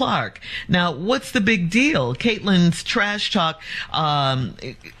Caitlin Clark. Now, what's the big deal? Caitlin's trash talk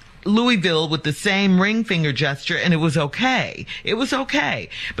Louisville with the same ring finger gesture, and it was okay. It was okay.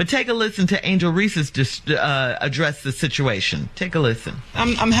 But take a listen to Angel Reese's address the situation. Take a listen.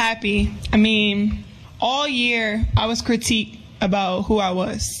 I'm happy. I mean, all year I was critiqued about who I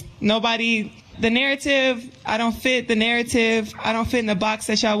was. The narrative, I don't fit the narrative. I don't fit in the box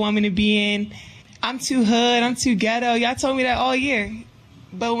that y'all want me to be in. I'm too hood. I'm too ghetto. Y'all told me that all year.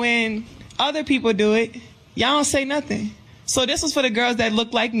 But when other people do it, y'all don't say nothing. So this was for the girls that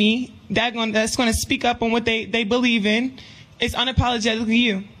look like me, that's going to speak up on what they believe in. It's unapologetically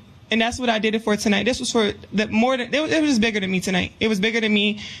you. And that's what I did it for tonight. This was for it was bigger than me tonight. It was bigger than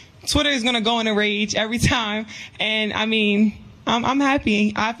me. Twitter is going to go in a rage every time. And I mean, I'm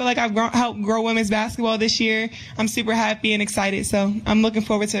happy. I feel like I've helped grow women's basketball this year. I'm super happy and excited. So I'm looking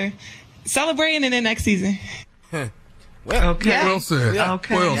forward to celebrating in the next season. Well said. Yeah.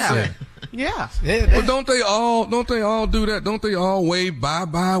 Okay. Well said. Yeah. But don't they all do that? Don't they all wave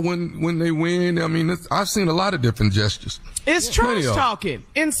bye-bye when they win? I mean, I've seen a lot of different gestures. It's trash talking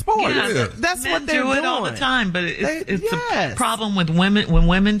in sports. Yeah, that's men what they're do it doing all the time, but it's yes. a problem with women. When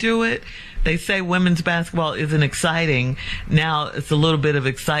women do it, they say women's basketball isn't exciting. Now it's a little bit of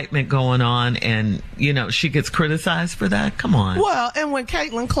excitement going on, and she gets criticized for that. Come on. Well, and when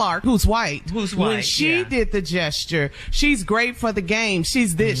Caitlin Clark, who's white, when she yeah. did the gesture, she's great for the game.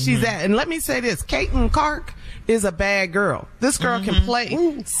 She's this, she's that. And let me say this: Caitlin Clark is a bad girl. This girl can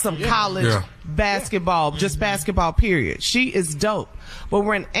play some college basketball, just basketball, period. She is dope. But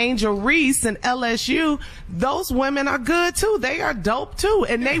when Angel Reese and LSU, those women are good too. They are dope too.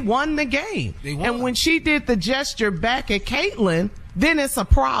 And they won the game. And when she did the gesture back at Caitlin, then it's a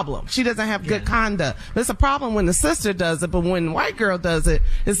problem. She doesn't have good conduct. It's a problem when the sister does it, but when the white girl does it,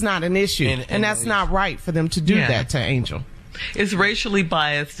 it's not an issue. And that's not right for them to do that to Angel. It's racially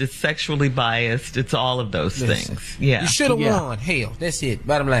biased. It's sexually biased. It's all of those things. Yeah. You should have won. Hell, that's it.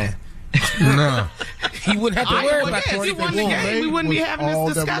 Bottom line. No. He wouldn't have to worry about if you won the game, we wouldn't be having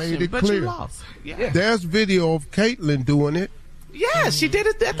this discussion. But you lost. Yeah. There's video of Caitlin doing it. Yeah, she did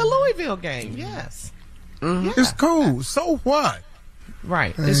it at the Louisville game. Yes. It's cool. So what?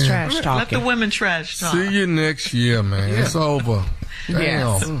 Right. It's trash talking. Let the women trash talk. See you next year, man. It's over.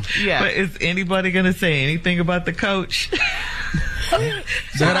 Yes. Damn. Yeah. But is anybody going to say anything about the coach?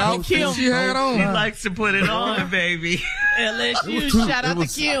 That outfit she had on. She likes to put it on, baby. LSU, shout out to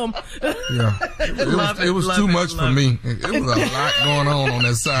Kim. Yeah. It was too much for me. It was a lot going on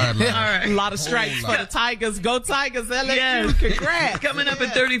that sideline. All right. A lot of stripes for the Tigers. Go Tigers, LSU. Yes. Congrats. Coming up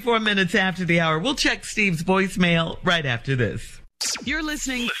at 34 minutes after the hour. We'll check Steve's voicemail right after this. You're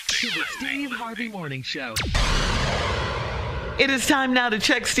listening to the Steve Harvey Morning Show. It is time now to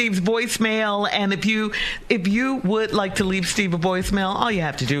check Steve's voicemail, and if you would like to leave Steve a voicemail, all you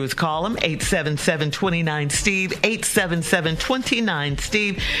have to do is call him 877-29-STEVE,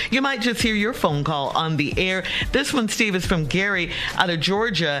 877-29-STEVE. You might just hear your phone call on the air. This one, Steve, is from Gary out of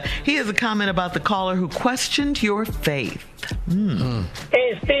Georgia. He has a comment about the caller who questioned your faith.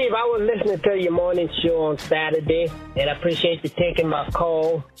 Hey, Steve, I was listening to your morning show on Saturday, and I appreciate you taking my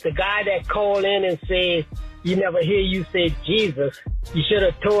call. The guy that called in and said, you never hear you say Jesus, you should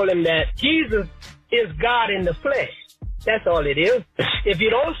have told him that Jesus is God in the flesh. That's all it is. If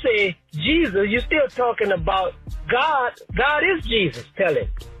you don't say Jesus, you're still talking about God. God is Jesus, tell him.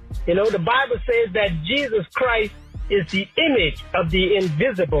 You know, the Bible says that Jesus Christ is the image of the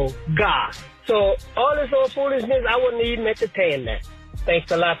invisible God. So all this old foolishness, I wouldn't even entertain that. Thanks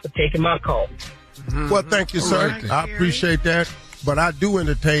a lot for taking my call. Well, thank you, sir. Right, I appreciate that. But I do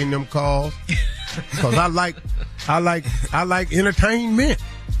entertain them calls because I like entertainment.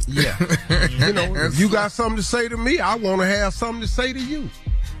 Yeah. You know, if you got something to say to me, I want to have something to say to you.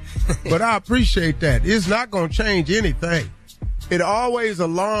 But I appreciate that. It's not going to change anything. It always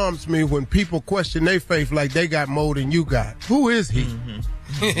alarms me when people question their faith like they got more than you got. Who is he?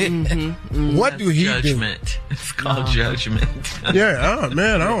 What do he judgment. do? It's called judgment. Yeah,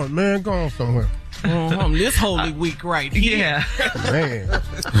 man, go on somewhere. This Holy Week right here. Yeah. Man.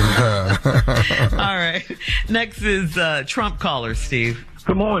 All right. Next is Trump caller, Steve.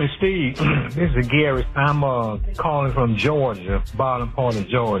 Good morning, Steve. This is Gary. I'm calling from Georgia, bottom part of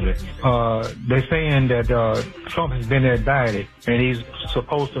Georgia. They're saying that Trump has been indicted and he's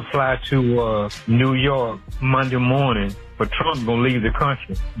supposed to fly to New York Monday morning, but Trump's going to leave the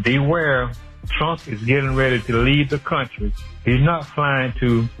country. Beware, Trump is getting ready to leave the country. He's not flying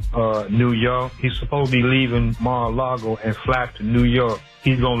to New York. He's supposed to be leaving Mar-a-Lago and fly to New York.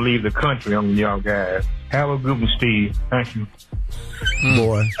 He's going to leave the country on y'all guys. Have a good one, Steve. Thank you.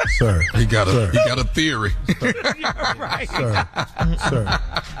 Boy, sir. He got a theory. Right. Sir.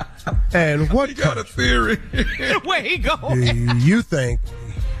 And what he got a theory. Where he going? Do you think,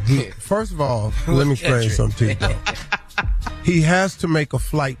 first of all, let me explain something to you, though. He has to make a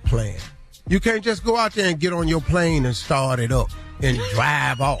flight plan. You can't just go out there and get on your plane and start it up and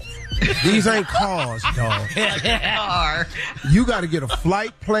drive off. These ain't cars, dog. Car. You got to get a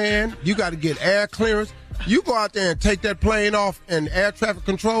flight plan. You got to get air clearance. You go out there and take that plane off and air traffic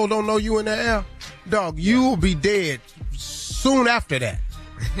control don't know you in the air, dog, you will be dead soon after that.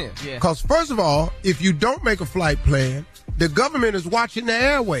 Because first of all, if you don't make a flight plan, the government is watching the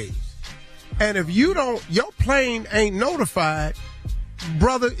airways. And if you don't, your plane ain't notified,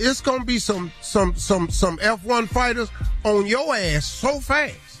 brother, it's going to be some F-1 fighters on your ass so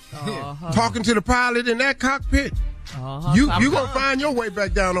fast. Talking to the pilot in that cockpit. You going to find your way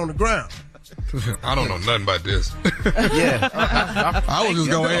back down on the ground. I don't know nothing about this. Yeah. I was just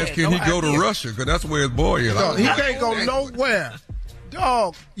going to ask, can he go to Russia? Because that's where his boy is. No, he can't go nowhere.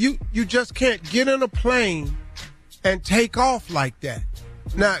 Dog, you just can't get in a plane and take off like that.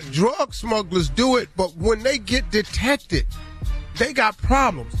 Now, drug smugglers do it, but when they get detected, they got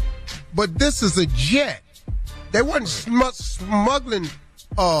problems. But this is a jet. They wasn't smuggling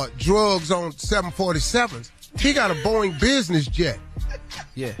drugs on 747s. He got a Boeing business jet.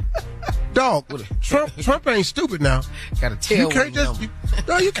 Yeah. Dog, Trump ain't stupid now. Got a tailwind.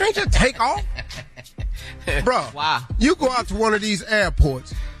 You can't just take off. Bro, wow. You go out to one of these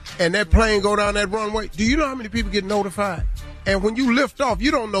airports and that plane go down that runway. Do you know how many people get notified? And when you lift off,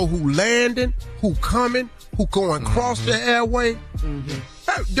 you don't know who landing, who coming, who going across the airway.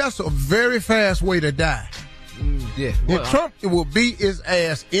 That's a very fast way to die. Yeah. And Trump will beat his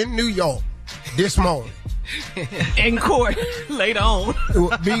ass in New York this morning. In court later on. It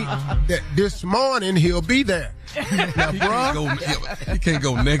will be this morning. He'll be there. Now, he can't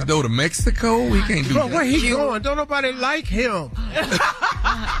go next door to Mexico. He can't do that. Where he going? Don't nobody like him.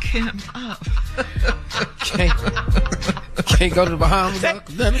 Lock him up. Can't go to the Bahamas.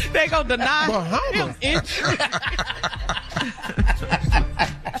 They gonna deny him entry.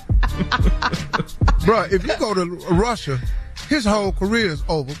 Bro, if you go to Russia, his whole career is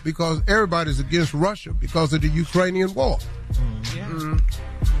over because everybody's against Russia because of the Ukrainian war.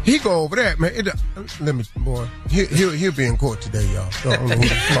 He go over there, man. Let me, boy. He'll be in court today, y'all.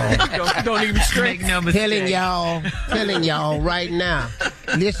 Don't even stress. No telling y'all right now.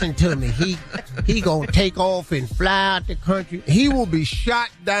 Listen to me. He gonna take off and fly out the country. He will be shot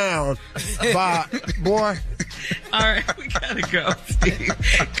down by boy. All right, we gotta go, Steve.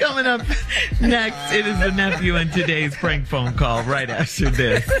 Coming up next, it is the nephew in today's prank phone call. Right after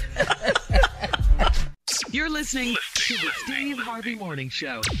this. You're listening to the Steve Harvey Morning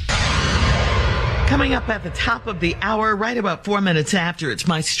Show. Coming up at the top of the hour, right about 4 minutes after, it's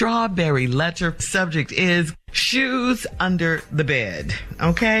my strawberry letter. Subject is shoes under the bed.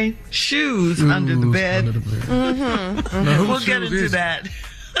 Okay? Shoes under the bed. We'll get into that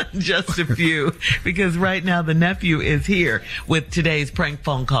in just a few, because right now the nephew is here with today's prank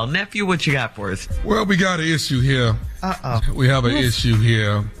phone call. Nephew, what you got for us? Well, we got an issue here. We have an issue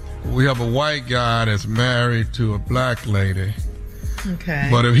here. We have a white guy that's married to a black lady. Okay.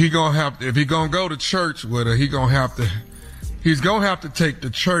 But if he gonna go to church with her, he's gonna have to take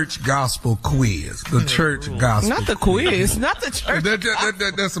the church gospel quiz. The church gospel. Not the quiz. Not the church.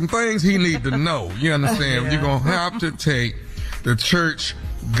 There's some things he need to know. You understand? Yeah. You're gonna have to take the church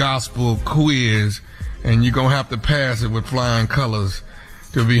gospel quiz, and you're gonna have to pass it with flying colors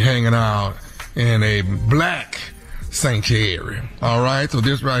to be hanging out in a black sanctuary. All right, so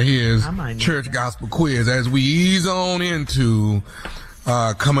this right here is church gospel quiz as we ease on into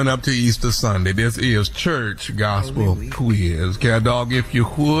coming up to Easter Sunday. This is church gospel quiz. Cat Dog, if you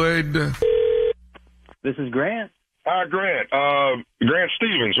would. This is Grant. Hi, Grant. Grant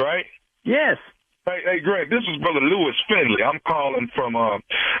Stevens, right? Yes. Hey, Grant, this is Brother Lewis Finley. I'm calling from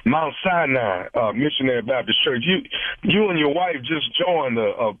Mount Sinai Missionary Baptist Church. You and your wife just joined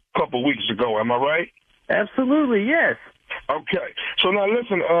a couple weeks ago, am I right? Absolutely, yes. Okay. So now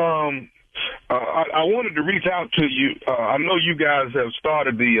listen, I wanted to reach out to you. I know you guys have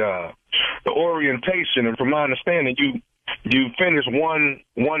started the orientation, and from my understanding, you finished one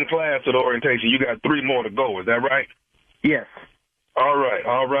class of the orientation. You got 3 more to go. Is that right? Yes. All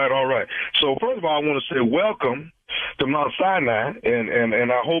right. So first of all, I want to say welcome to Mount Sinai,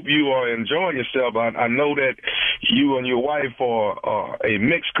 and I hope you are enjoying yourself. I know that you and your wife are a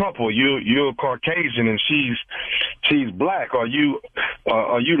mixed couple. You're Caucasian and she's black. Are you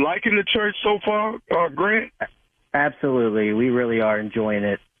liking the church so far, Grant? Absolutely, we really are enjoying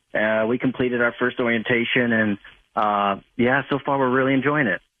it. We completed our first orientation, and so far we're really enjoying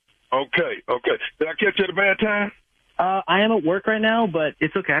it. Okay. Did I catch you at a bad time? I am at work right now, but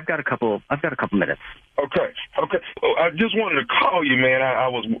it's okay. I've got a couple minutes. Okay. Well, I just wanted to call you, man. I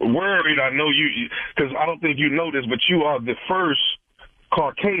was worried. I know you, because I don't think you know this, but you are the first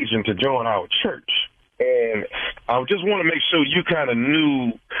Caucasian to join our church. And I just want to make sure you kind of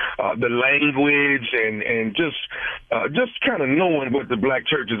knew the language and just kind of knowing what the black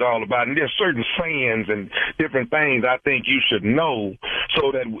church is all about. And there's certain sayings and different things I think you should know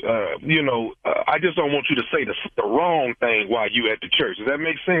so that, I just don't want you to say the wrong thing while you at the church. Does that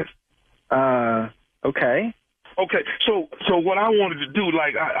make sense? Okay. Okay, so what I wanted to do,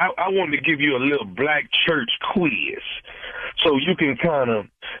 like, I wanted to give you a little black church quiz, so you can kind of,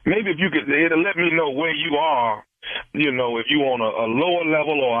 maybe if you could, it'll let me know where you are, if you on a lower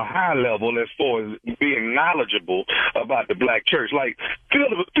level or a high level as far as being knowledgeable about the black church. Like,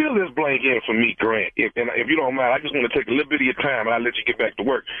 fill this blank in for me, Grant, if you don't mind. I just want to take a little bit of your time, and I'll let you get back to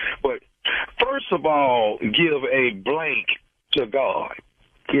work. But first of all, give a blank to God.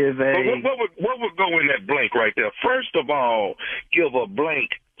 What would go in that blank right there? First of all, give a blank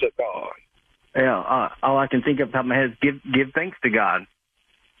to God. Yeah, all I can think of top of my head is give thanks to God.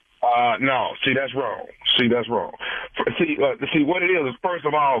 No, see, that's wrong. See, what it is first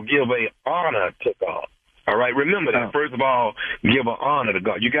of all, give a honor to God. All right, remember that. First of all, give an honor to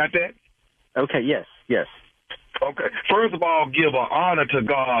God. You got that? Okay, yes. Okay, first of all, give an honor to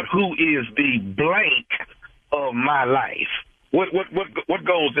God, who is the blank of my life. What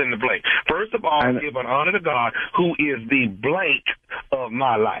goes in the blank? First of all, give an honor to God, who is the blank of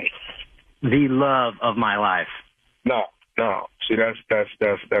my life. The love of my life. No. See,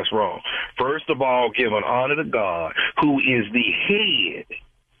 that's wrong. First of all, give an honor to God, who is the head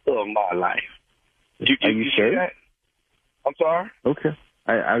of my life. Are you sure? That? I'm sorry? Okay.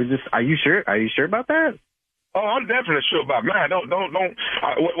 Are you sure? Are you sure about that? Oh, I'm definitely sure about mine.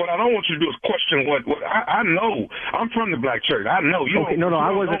 What I don't want you to do is question what I know. I'm from the black church. I know you. Okay,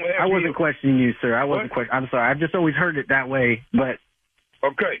 I wasn't questioning you, sir. I wasn't questioning. I'm sorry. I've just always heard it that way, but.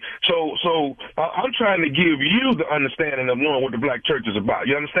 Okay, so I'm trying to give you the understanding of knowing what the black church is about.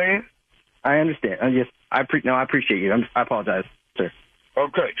 You understand? I understand. I appreciate you. I apologize, sir.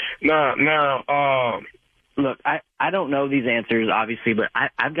 Okay. Now, look, I don't know these answers, obviously, but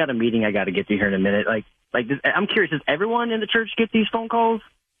I've got a meeting I got to get to here in a minute. I'm curious, does everyone in the church get these phone calls?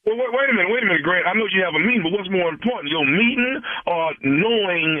 Well, wait a minute, Grant. I know you have a meeting, but what's more important, your meeting or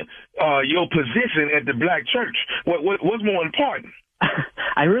knowing your position at the black church? What's more important?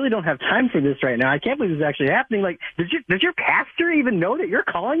 I really don't have time for this right now. I can't believe this is actually happening. Like, does your pastor even know that you're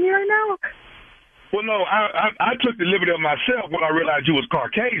calling me right now? Well, no, I took the liberty of myself when I realized you was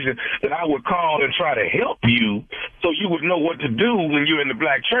Caucasian that I would call and try to help you so you would know what to do when you're in the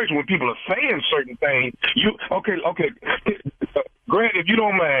black church when people are saying certain things. Okay. Grant, if you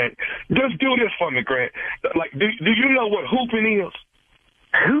don't mind, just do this for me, Grant. Like, do you know what hooping is?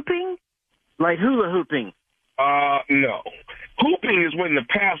 Hooping? Like hula hooping? No. Hooping is when the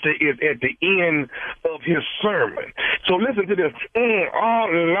pastor is at the end of his sermon. So listen to this. All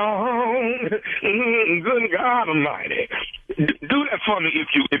along, good God Almighty. Do that for me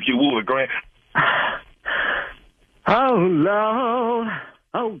if you would, Grant. Oh, Lord.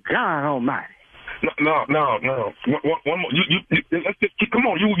 Oh, God Almighty. No. One more. Let's just come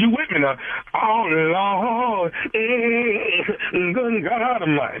on. You with me now? Oh Lord, good God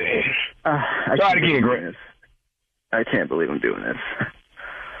Almighty. Try it again, Grant. I can't believe I'm doing this.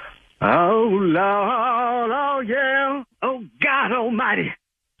 Oh Lord, oh yeah, oh God Almighty.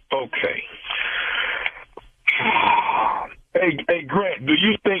 Okay. Hey, Grant, do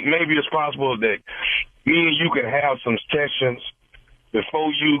you think maybe it's possible that me and you can have some sessions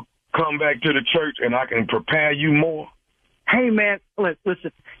before you come back to the church and I can prepare you more? Hey man,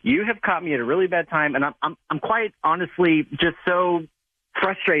 listen, you have caught me at a really bad time, and I'm quite honestly just so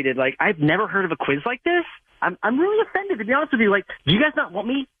frustrated. Like, I've never heard of a quiz like this. I'm really offended, to be honest with you. Like, do you guys not want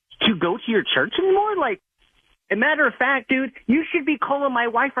me to go to your church anymore? Like, a matter of fact, dude, you should be calling my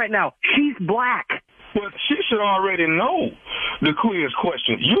wife right now. She's black. Well, she should already know the quiz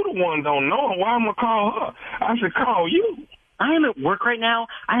question. You the one don't know. Why am I call her? I should call you. I am at work right now.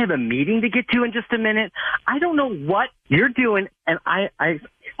 I have a meeting to get to in just a minute. I don't know what you're doing, and I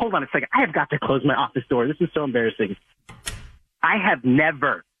hold on a second. I have got to close my office door. This is so embarrassing. I have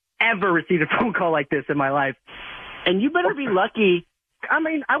never, ever received a phone call like this in my life, and you better be lucky. I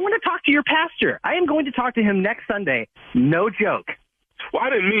mean, I want to talk to your pastor. I am going to talk to him next Sunday. No joke. Well,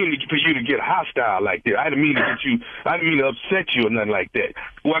 I didn't mean for you to get hostile like that. I didn't mean to get you. I didn't mean to upset you or nothing like that.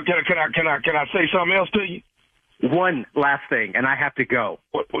 Well, can I say something else to you? One last thing, and I have to go.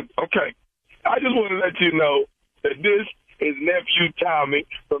 Okay. I just want to let you know that this is nephew Tommy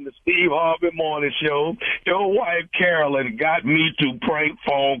from the Steve Harvey Morning Show. Your wife Carolyn got me to prank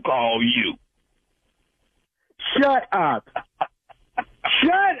phone call you. Shut up.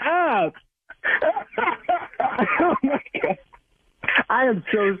 Shut up. Oh my God. I am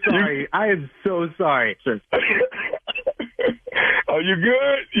so sorry. I am so sorry. Are you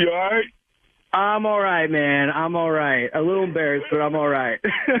good? You all right? I'm all right, man. I'm all right. A little embarrassed, but I'm all right.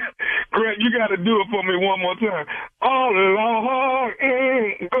 Grant, you got to do it for me one more time. Oh, Lord,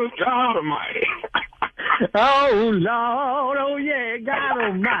 good God Almighty. Oh, Lord, oh, yeah, God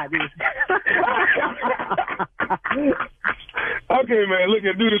Almighty. Okay, man, look,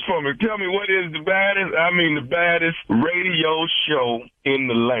 do this for me. Tell me what is the baddest radio show in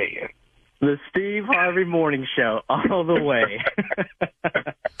the land. The Steve Harvey Morning Show, all the way.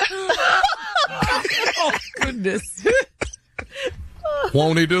 Oh, goodness.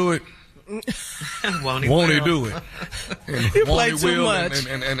 Won't he do it? Won't he do it? And you won't play he too will much.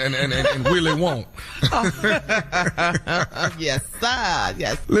 And Willie won't. Yes, sir.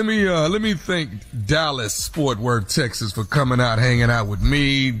 Yes. Let me thank Dallas Fort Worth, Texas, for coming out, hanging out with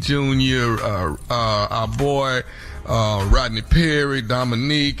me, Junior, our boy, Rodney Perry,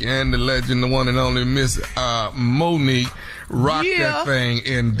 Dominique, and the legend, the one and only Miss Monique. Rocked that thing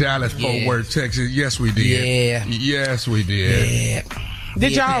in Dallas Fort Worth, Texas. Yes, we did. Yeah. Yes, we did. Yeah.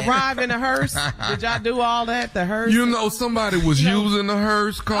 Did y'all arrive in a hearse? Did y'all do all that? The hearse? You know, somebody was using the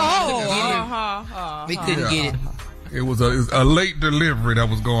hearse car. They couldn't get it. It was a late delivery that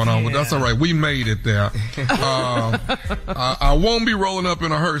was going on, but that's all right. We made it there. I won't be rolling up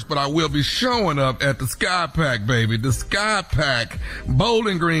in a hearse, but I will be showing up at the Sky Pack, baby. The Sky Pack,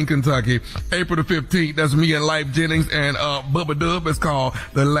 Bowling Green, Kentucky, April the 15th. That's me and Life Jennings and Bubba Dub. It's called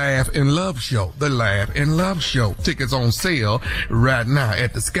The Laugh and Love Show. The Laugh and Love Show. Tickets on sale right now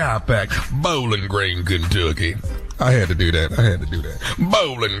at the Sky Pack, Bowling Green, Kentucky. I had to do that.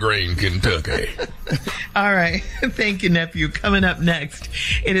 Bowling Green, Kentucky. All right. Thank you, nephew. Coming up next,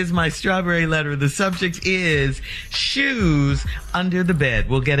 it is my strawberry letter. The subject is shoes under the bed.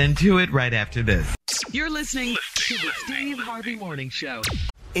 We'll get into it right after this. You're listening to the Steve Harvey Morning Show.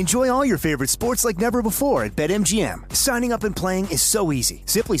 Enjoy all your favorite sports like never before at BetMGM. Signing up and playing is so easy.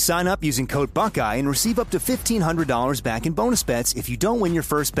 Simply sign up using code Buckeye and receive up to $1,500 back in bonus bets if you don't win your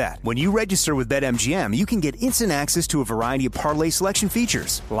first bet. When you register with BetMGM, you can get instant access to a variety of parlay selection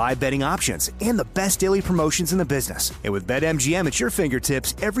features, live betting options, and the best daily promotions in the business. And with BetMGM at your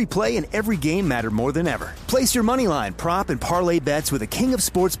fingertips, every play and every game matter more than ever. Place your moneyline, prop, and parlay bets with the king of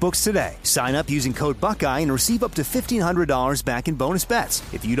sportsbooks today. Sign up using code Buckeye and receive up to $1,500 back in bonus bets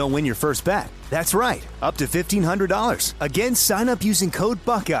if you don't win your first bet. That's right, up to $1,500. Again, sign up using code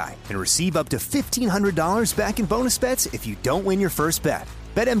Buckeye and receive up to $1,500 back in bonus bets if you don't win your first bet.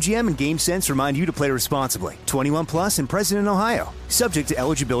 BetMGM and GameSense remind you to play responsibly. 21 plus and present in Ohio. Subject to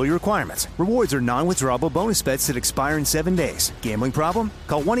eligibility requirements. Rewards are non-withdrawable bonus bets that expire in 7 days. Gambling problem?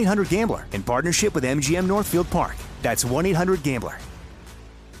 Call 1-800-GAMBLER in partnership with MGM Northfield Park. That's 1-800-GAMBLER.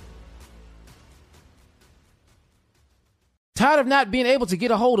 Tired of not being able to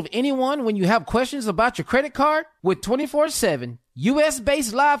get a hold of anyone when you have questions about your credit card? With 24/7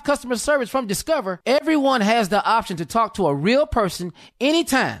 U.S.-based live customer service from Discover, everyone has the option to talk to a real person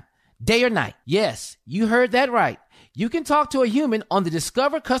anytime, day or night. Yes, you heard that right. You can talk to a human on the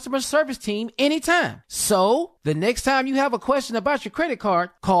Discover customer service team anytime. So, the next time you have a question about your credit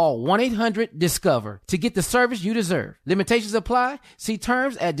card, call 1-800-DISCOVER to get the service you deserve. Limitations apply. See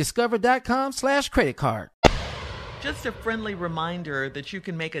terms at discover.com/creditcard. Just a friendly reminder that you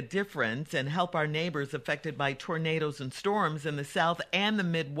can make a difference and help our neighbors affected by tornadoes and storms in the South and the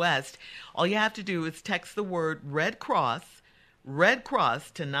Midwest. All you have to do is text the word Red Cross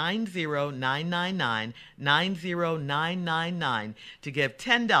to 90999, 90999 to give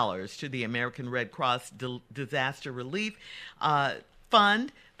 $10 to the American Red Cross Disaster Relief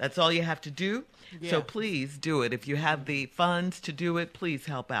Fund. That's all you have to do. Yeah. So please do it. If you have the funds to do it, please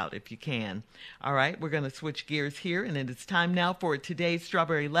help out if you can. All right, we're going to switch gears here, and it is time now for today's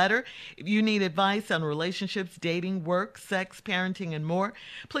Strawberry Letter. If you need advice on relationships, dating, work, sex, parenting, and more,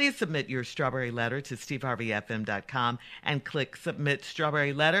 please submit your Strawberry Letter to steveharveyfm.com and click Submit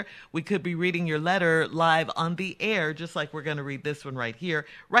Strawberry Letter. We could be reading your letter live on the air, just like we're going to read this one right here,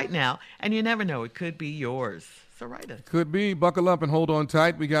 right now, and you never know, it could be yours. So write it. Could be. Buckle up and hold on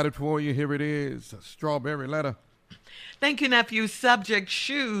tight. We got it for you. Here it is. A Strawberry Letter. Thank you, nephew. Subject,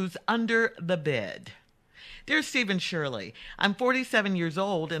 shoes under the bed. Dear Stephen Shirley, I'm 47 years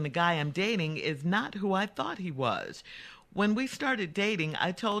old and the guy I'm dating is not who I thought he was. When we started dating,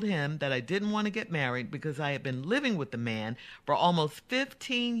 I told him that I didn't want to get married because I had been living with the man for almost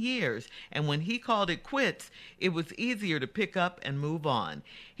 15 years, and when he called it quits, it was easier to pick up and move on.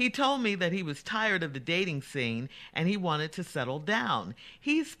 He told me that he was tired of the dating scene and he wanted to settle down.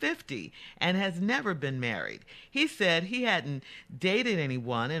 He's 50 and has never been married. He said he hadn't dated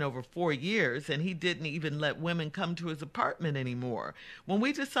anyone in over 4 years and he didn't even let women come to his apartment anymore. When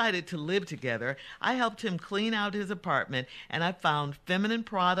we decided to live together, I helped him clean out his apartment and I found feminine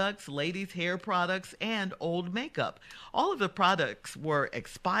products, ladies' hair products, and old makeup. All of the products were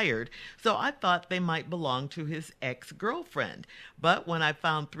expired, so I thought they might belong to his ex-girlfriend. But when I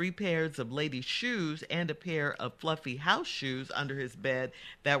found 3 pairs of ladies' shoes and a pair of fluffy house shoes under his bed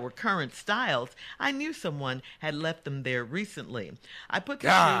that were current styles, I knew someone had left them there recently. I put the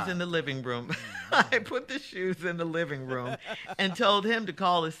shoes in the living room. And told him to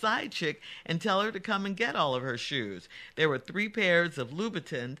call his side chick and tell her to come and get all of her shoes. There were 3 pairs of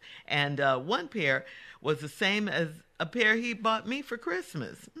Louboutin, and 1 pair was the same as a pair he bought me for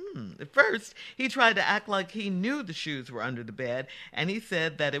Christmas. At first, he tried to act like he knew the shoes were under the bed, and he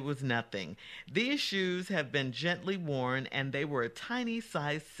said that it was nothing. These shoes have been gently worn, and they were a tiny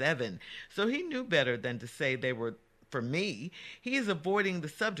size 7, so he knew better than to say they were for me. He is avoiding the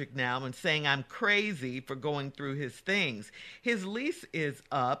subject now and saying I'm crazy for going through his things. His lease is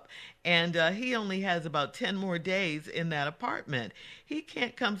up, and he only has about 10 more days in that apartment. He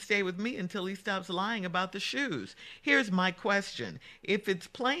can't come stay with me until he stops lying about the shoes. Here's my question. If it's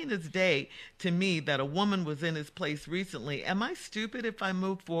plain as day to me that a woman was in his place recently, am I stupid if I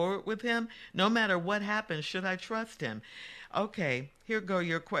move forward with him? No matter what happens, should I trust him? Okay, here go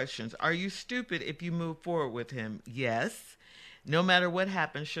your questions. Are you stupid if you move forward with him? Yes. No matter what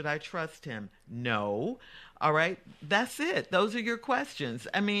happens, should I trust him? No. All right, that's it. Those are your questions.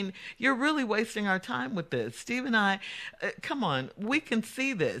 I mean, you're really wasting our time with this. Steve and I, come on, we can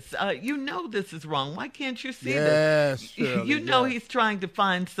see this. You know this is wrong. Why can't you see this? Shirley, you know he's trying to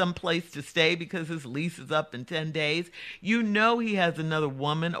find some place to stay because his lease is up in 10 days. You know he has another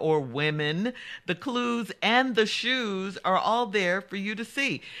woman or women. The clues and the shoes are all there for you to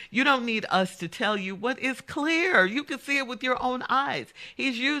see. You don't need us to tell you what is clear. You can see it with your own eyes.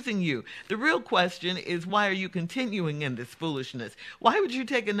 He's using you. The real question is, why are you continuing in this foolishness? Why would you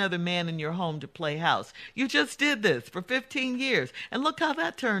take another man in your home to play house? You just did this for 15 years, and look how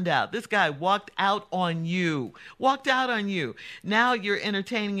that turned out. This guy walked out on you. Walked out on you. Now you're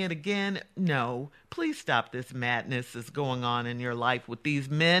entertaining it again? No. Please stop this madness that's going on in your life with these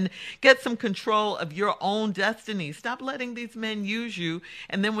men. Get some control of your own destiny. Stop letting these men use you,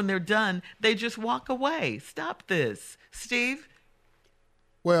 and then when they're done, they just walk away. Stop this. Steve?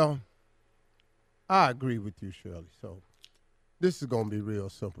 Well, I agree with you, Shirley. So this is going to be real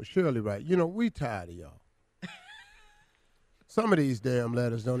simple. Shirley, right? You know, we tired of y'all. Some of these damn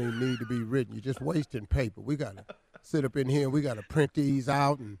letters don't even need to be written. You're just wasting paper. We got to sit up in here and we got to print these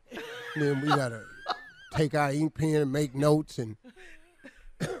out, and then we got to take our ink pen and make notes. And,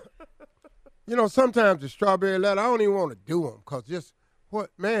 you know, sometimes the strawberry letter, I don't even want to do them because just, what?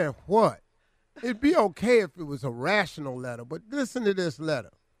 It'd be okay if it was a rational letter, but listen to this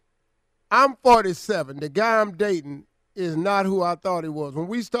letter. I'm 47. The guy I'm dating is not who I thought he was. When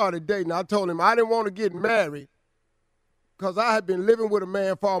we started dating, I told him I didn't want to get married because I had been living with a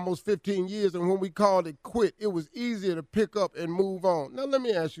man for almost 15 years, and when we called it quit, it was easier to pick up and move on. Now, let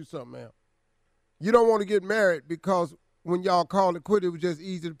me ask you something, man. You don't want to get married because when y'all called it quit, it was just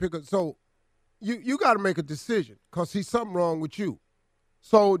easy to pick up. So you got to make a decision because see something wrong with you.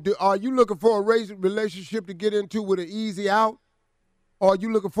 So are you looking for a relationship to get into with an easy out? Or are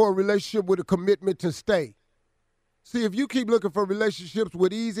you looking for a relationship with a commitment to stay? See, if you keep looking for relationships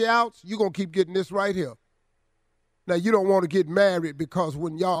with easy outs, you're going to keep getting this right here. Now, you don't want to get married because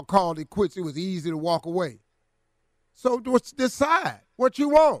when y'all called it quits, it was easy to walk away. So decide what you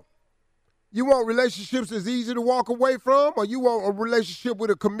want. You want relationships that's easy to walk away from, or you want a relationship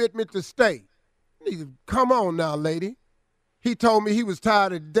with a commitment to stay? Come on now, lady. He told me he was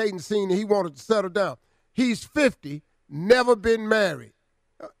tired of the dating scene and he wanted to settle down. He's 50, never been married.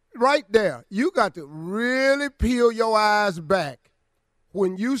 Right there, you got to really peel your eyes back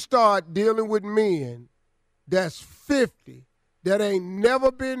when you start dealing with men that's 50, that ain't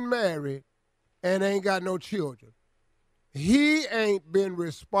never been married and ain't got no children. He ain't been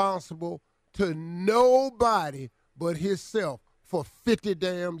responsible to nobody but himself for 50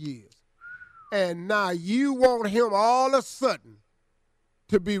 damn years. And now you want him all of a sudden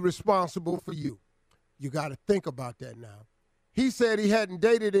to be responsible for you. You got to think about that now. He said he hadn't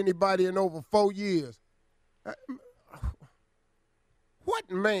dated anybody in over 4 years.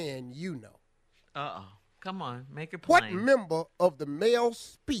 What man you know? Uh-oh. Come on, make it plain. What member of the male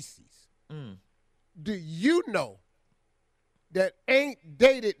species do you know that ain't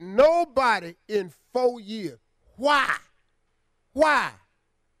dated nobody in 4 years? Why?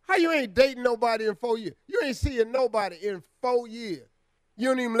 How you ain't dating nobody in 4 years? You ain't seeing nobody in 4 years. You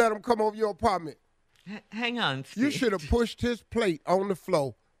don't even let them come over your apartment. Hang on, Steve. You should have pushed his plate on the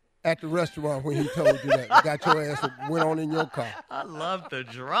floor at the restaurant when he told you that. You got your ass and went on in your car. I love the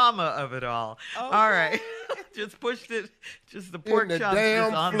drama of it all. All right. Just pushed it, just the pork chops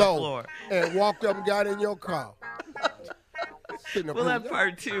on the floor. And walked up and got in your car. We'll have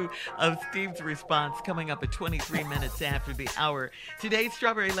part 2 of Steve's response coming up at 23 minutes after the hour. Today's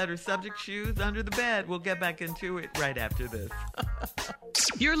Strawberry Letter subject, shoes under the bed. We'll get back into it right after this.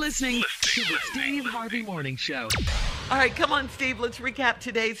 You're listening to the Steve Harvey Morning Show. All right, come on, Steve. Let's recap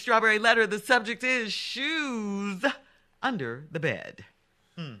today's Strawberry Letter. The subject is shoes under the bed.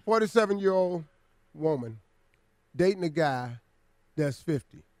 47-year-old woman dating a guy that's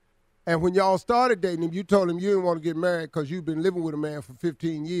 50. And when y'all started dating him, you told him you didn't want to get married because you've been living with a man for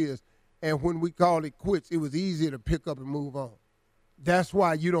 15 years. And when we called it quits, it was easier to pick up and move on. That's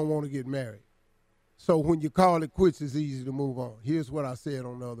why you don't want to get married. So when you call it quits, it's easy to move on. Here's what I said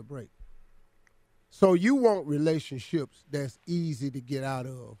on the other break. So you want relationships that's easy to get out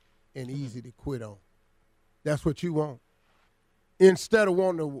of and easy to quit on. That's what you want. Instead of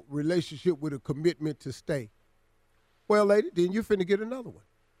wanting a relationship with a commitment to stay. Well, lady, then you finna get another one.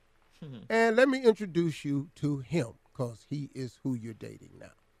 And let me introduce you to him because he is who you're dating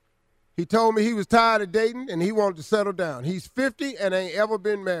now. He told me he was tired of dating and he wanted to settle down. He's 50 and ain't ever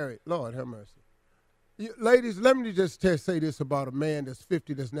been married. Lord have mercy. Ladies, let me just say this about a man that's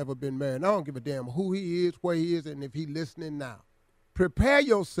 50 that's never been married. I don't give a damn who he is, where he is, and if he's listening now. Prepare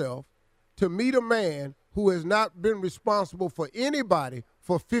yourself to meet a man who has not been responsible for anybody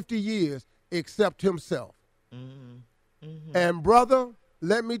for 50 years except himself. And brother,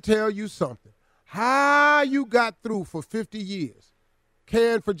 let me tell you something. How you got through for 50 years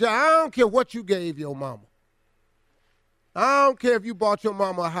caring for I don't care what you gave your mama. I don't care if you bought your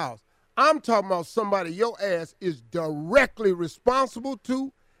mama a house. I'm talking about somebody your ass is directly responsible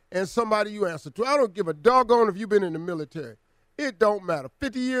to and somebody you answer to. I don't give a doggone if you've been in the military. It don't matter.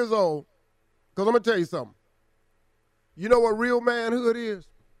 50 years old, because I'm going to tell you something. You know what real manhood is?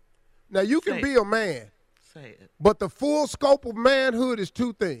 Now, you can be a man. Say it. But the full scope of manhood is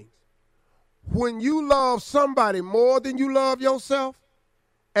two things. When you love somebody more than you love yourself,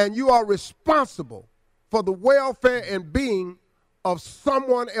 and you are responsible for the welfare and being of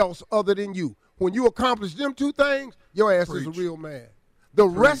someone else other than you. When you accomplish them two things, your ass is a real man. The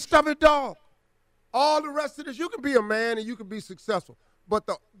rest of it, dog, all the rest of this, you can be a man and you can be successful. But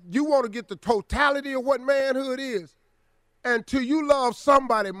you want to get the totality of what manhood is. Until you love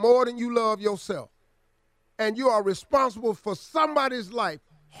somebody more than you love yourself, and you are responsible for somebody's life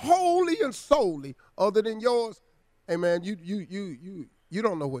wholly and solely other than yours, hey, man, you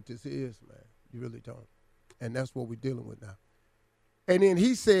don't know what this is, man. You really don't. And that's what we're dealing with now. And then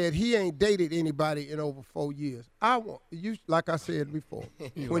he said he ain't dated anybody in over 4 years. Like I said before,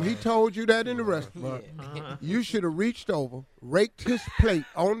 when he told you that in the restaurant, you should have reached over, raked his plate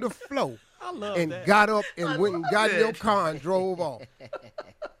on the floor, and got up and went and got in your car and drove off.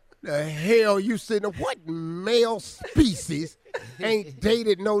 The hell you sitting there? What male species ain't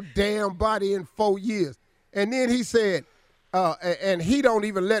dated no damn body in 4 years? And then he said, and he don't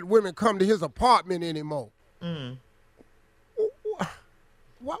even let women come to his apartment anymore. Mm.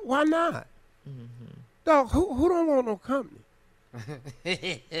 Why not? Mm-hmm. Dog, who don't want no company?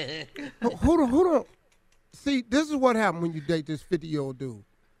 who don't? See, this is what happens when you date this 50-year-old dude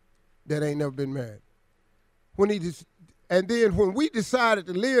that ain't never been married. And then when we decided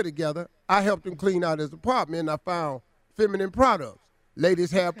to live together, I helped him clean out his apartment, and I found feminine products.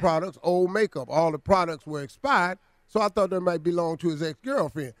 Ladies' hair products, old makeup. All the products were expired, so I thought they might belong to his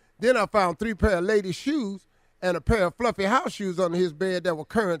ex-girlfriend. Then I found 3 pair of ladies' shoes and a pair of fluffy house shoes under his bed that were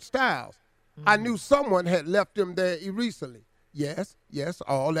current styles. Mm-hmm. I knew someone had left them there recently. Yes,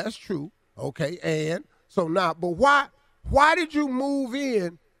 all that's true. Okay, and so now, but why did you move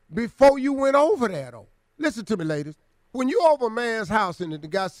in before you went over there, though? Listen to me, ladies. When you over a man's house and the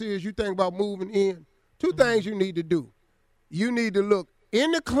guy says you think about moving in, 2 things you need to do. You need to look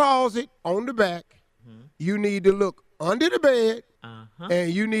in the closet on the back. Mm-hmm. You need to look under the bed. Uh-huh.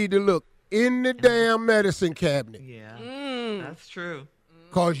 And you need to look in the damn medicine cabinet. Yeah, that's true.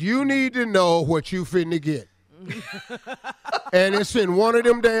 Because you need to know what you finna get. And it's in one of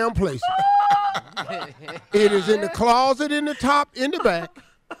them damn places. It is in the closet in the top, in the back.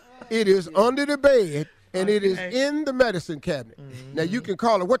 It is under the bed. And it is in the medicine cabinet. Mm-hmm. Now, you can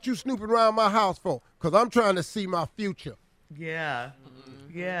call it, what you snooping around my house for? Because I'm trying to see my future. Yeah.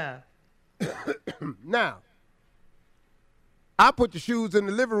 Yeah. Now, I put the shoes in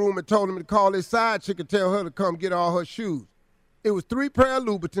the living room and told him to call his side chick and tell her to come get all her shoes. It was 3 pair of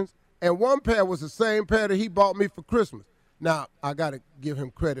Louboutins, and 1 pair was the same pair that he bought me for Christmas. Now, I got to give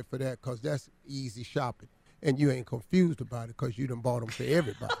him credit for that because that's easy shopping. And you ain't confused about it because you done bought them for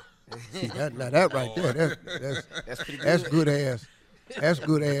everybody. See, that right there, that's good ass. That's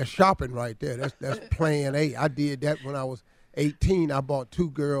good ass shopping right there. That's plan A. I did that when I was 18. I bought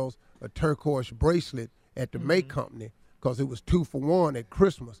 2 girls a turquoise bracelet at the May Company because it was 2 for 1 at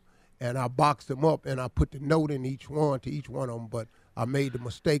Christmas. And I boxed them up and I put the note in each one to each one of them. But I made the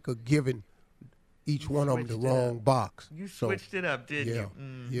mistake of giving each one of them the wrong box. You switched it up, didn't you?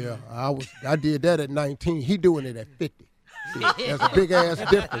 Mm-hmm. Yeah. I did that at 19. He doing it at 50. See, there's a big ass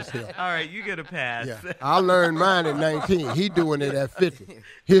difference here. All right, you get a pass. Yeah, I learned mine at 19. He doing it at 50.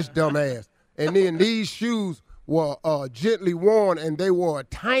 His dumb ass. And then these shoes were gently worn, and they were a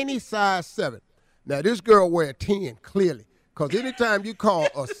tiny size 7. Now, this girl wear a 10, clearly. Because anytime you call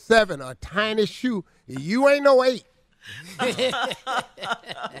a 7 a tiny shoe, you ain't no 8.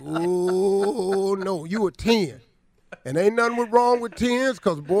 Oh, no, you a 10. And ain't nothing wrong with 10s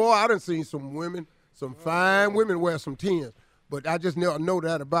because, boy, I done seen some women, some fine women wear some 10s. But I just never know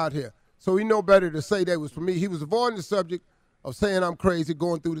that about here. So he know better to say that was for me. He was avoiding the subject of saying I'm crazy,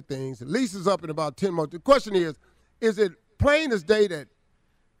 going through the things. The lease is up in about 10 months. The question is it plain as day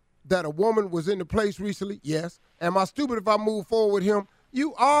that a woman was in the place recently? Yes. Am I stupid if I move forward with him?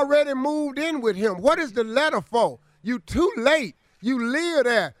 You already moved in with him. What is the letter for? You too late. You live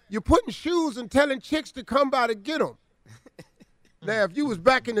there. You're putting shoes and telling chicks to come by to get them. Now, if you was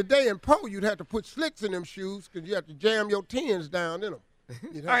back in the day in Poe, you'd have to put slicks in them shoes because you have to jam your 10s down in them.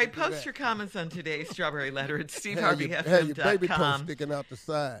 All right, post your comments on today's Strawberry Letter at SteveHarveyFM.com. Have your baby toe sticking out the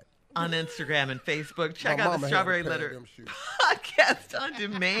side. On Instagram and Facebook. Check out the Strawberry Letter podcast on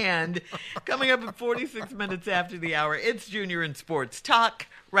demand. Coming up at 46 minutes after the hour, it's Junior in Sports Talk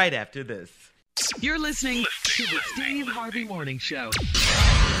right after this. You're listening to the Steve Harvey Morning Show.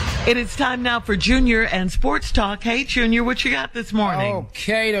 It is time now for Junior and Sports Talk. Hey, Junior, what you got this morning?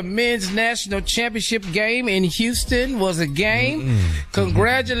 Okay, the men's national championship game in Houston was a game.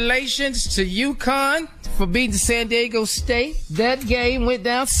 Congratulations to UConn for beating San Diego State. That game went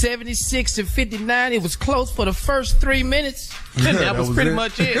down 76-59. It was close for the first 3 minutes. And that was pretty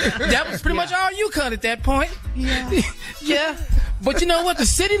much it. That was pretty much all UConn at that point. Yeah. But you know what? The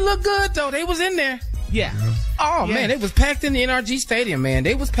city looked good, though. They was in there. Yeah. Oh, man, it was packed in the NRG Stadium, man.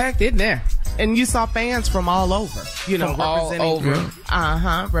 They was packed in there. And you saw fans from all over, you know, from all over.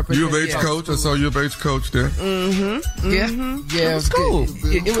 Representing. U of H coach. I saw U of H coach there. Yeah, it was cool.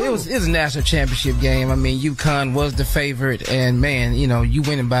 It was a national championship game. I mean, UConn was the favorite, and man, you know, you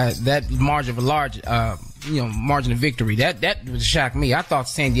winning by that margin of a large, margin of victory. That would shock me. I thought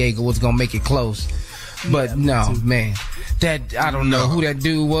San Diego was gonna make it close, but no, man. That I don't know who that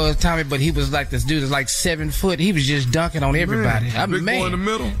dude was, Tommy, but he was like this dude is like 7 foot. He was just dunking on everybody. Big boy in the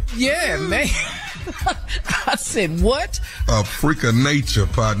middle. Yeah, man. I said, what? A freak of nature,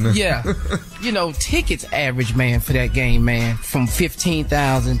 partner. Yeah. You know, tickets average, man, for that game, man, from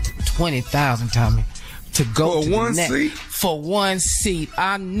 15,000 to 20,000, Tommy. To go for to one the net. seat? For one seat.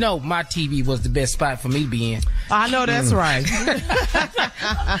 I know my TV was the best spot for me to be in. I know that's right.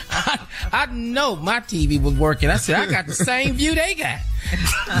 I know my TV was working. I said, I got the same view they got.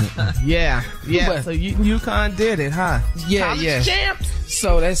 Yeah. So UConn did it, huh? Yeah. Champs.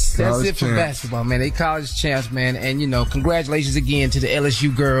 So that's College it for champs. basketball, man. They college champs, man. And, you know, congratulations again to the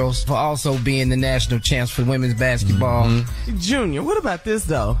LSU girls for also being the national champs for women's basketball. Junior, what about this,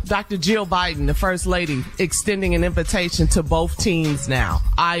 though? Dr. Jill Biden, the first lady, extending an invitation to both teams now,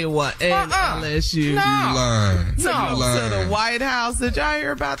 Iowa and LSU. No. To the White House. Did y'all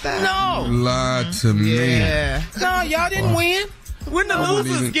hear about that? No. You lied to me. Yeah. No, y'all didn't win. When the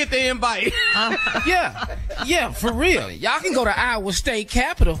losers get the invite. Yeah, for real. Y'all can go to Iowa State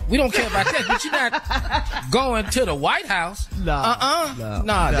Capitol. We don't care about that, but you're not going to the White House. No,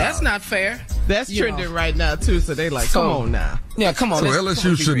 that's not fair. That's trending right now, too, so they like, come on now. Yeah, come on. So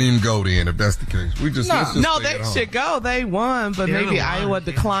LSU shouldn't even go then if that's the case. Let's just No, stay they at home. should go. They won, but maybe Iowa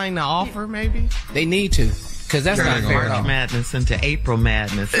declined the offer, maybe. They need to. Because that's not fair. March Madness into April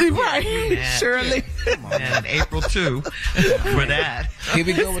Madness. Right. Surely. And April 2 for that. Here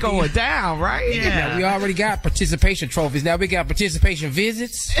we go. It's with going down, right? Yeah. We already got participation trophies. Now we got participation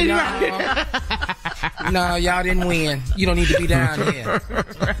visits. No, y'all didn't win. You don't need to be down here.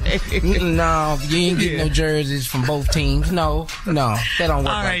 No, you ain't getting no jerseys from both teams. No, that don't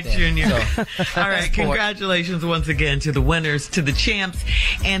work. All right, like that. Junior. So, all right, congratulations once again to the winners, to the champs,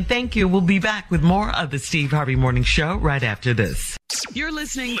 and thank you. We'll be back with more of the Steve Harvey Morning Show right after this. You're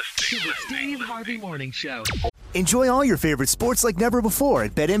listening to the Steve Harvey Morning Show. Enjoy all your favorite sports like never before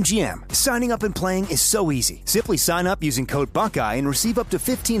at BetMGM. Signing up and playing is so easy. Simply sign up using code Buckeye and receive up to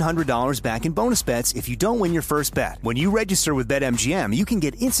 $1,500 back in bonus bets if you don't win your first bet. When you register with BetMGM, you can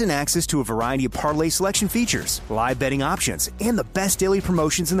get instant access to a variety of parlay selection features, live betting options, and the best daily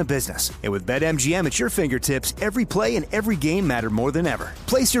promotions in the business. And with BetMGM at your fingertips, every play and every game matter more than ever.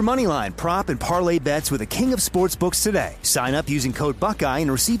 Place your moneyline, prop, and parlay bets with the king of sportsbooks today. Sign up using code Buckeye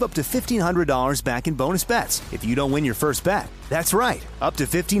and receive up to $1,500 back in bonus bets if you don't win your first bet. That's right, up to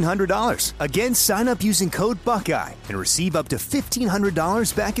 $1,500. Again, sign up using code Buckeye and receive up to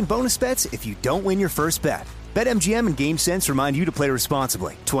 $1,500 back in bonus bets if you don't win your first bet. BetMGM and GameSense remind you to play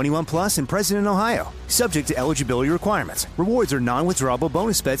responsibly. 21 plus and present in Ohio. Subject to eligibility requirements. Rewards are non-withdrawable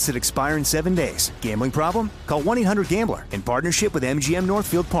bonus bets that expire in 7 days. Gambling problem? Call 1-800-GAMBLER in partnership with MGM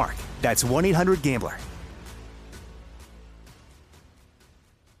Northfield Park. That's 1-800-GAMBLER.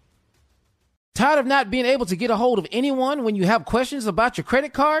 Tired of not being able to get a hold of anyone when you have questions about your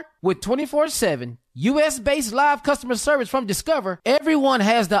credit card? With 24/7 U.S.-based live customer service from Discover, everyone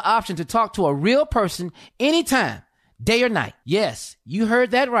has the option to talk to a real person anytime, day or night. Yes, you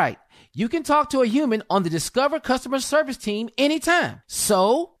heard that right. You can talk to a human on the Discover customer service team anytime.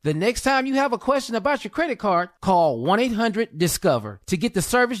 So, the next time you have a question about your credit card, call 1-800-DISCOVER to get the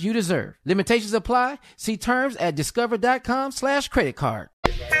service you deserve. Limitations apply. See terms at discover.com/credit card.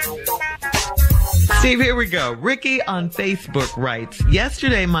 Steve, here we go. Ricky on Facebook writes,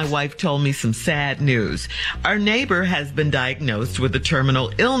 yesterday my wife told me some sad news. Our neighbor has been diagnosed with a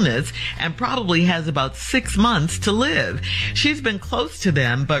terminal illness and probably has about 6 months to live. She's been close to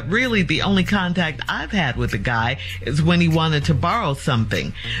them, but really the only contact I've had with the guy is when he wanted to borrow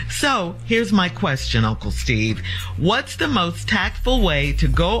something. So here's my question, Uncle Steve. What's the most tactful way to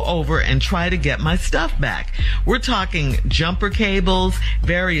go over and try to get my stuff back? We're talking jumper cables,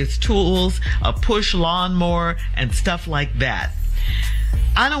 various tools, a push lawnmower, and stuff like that.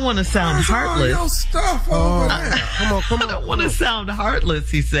 I don't want to sound heartless. All your stuff over there. Come on. I don't want to sound heartless,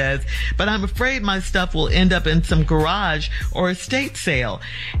 he says, but I'm afraid my stuff will end up in some garage or estate sale,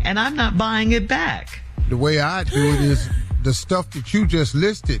 and I'm not buying it back. The way I do it is the stuff that you just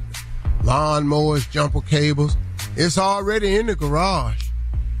listed, lawnmowers, jumper cables, it's already in the garage.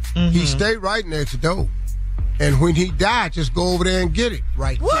 Mm-hmm. He stayed right next door. And when he died, just go over there and get it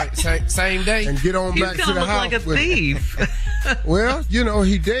right Same day. and get on back to the house. He's gonna look like a thief. Well, you know,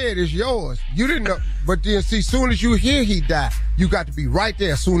 he dead, it's yours. You didn't know. But then, see, soon as you hear he died, you got to be right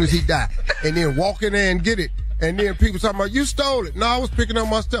there as soon as he died. And then walk in there and get it. And then people talking about, you stole it. No, I was picking up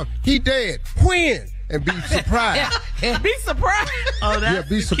my stuff. He dead. When? And be surprised. Be surprised. Oh, that's Yeah,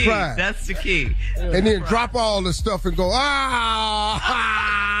 be the surprised. key. That's the key. And then drop all the stuff and go,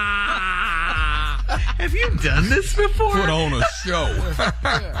 Have you done this before? Put on a show.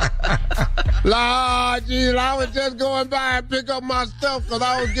 Lord, geez, I was just going by and pick up my stuff because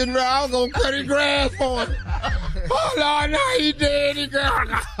I was getting ready. I was going to cut his grass for him. Oh, Lord, no, he did. He gone.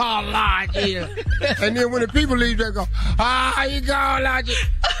 Oh, Lord, geez. And then when the people leave, they go, he gone, Lord, geez.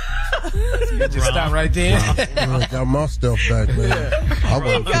 Just stop right there. I got my stuff back, man. I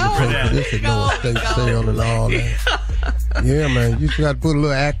wasn't finna pay for this at no estate sale and all that. Yeah, man, you just got to put a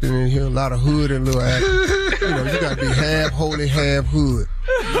little acting in here, a lot of hood and a little acting. You know, you got to be half holy, half hood.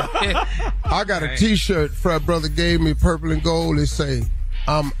 I got a T-shirt Frat Brother gave me, purple and gold. It say,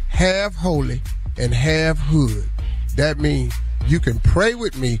 I'm half holy and half hood. That means you can pray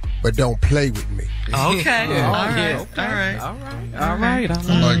with me, but don't play with me. Okay. Yeah. All right. Yeah. All right.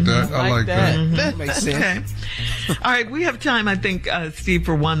 I like that. I like that. Mm-hmm. That makes sense. Okay. All right, we have time, I think, Steve,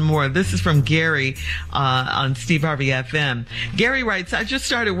 for one more. This is from Gary on Steve Harvey FM. Gary writes, I just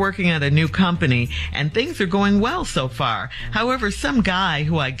started working at a new company, and things are going well so far. However, some guy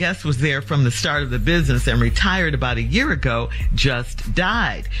who I guess was there from the start of the business and retired about a year ago just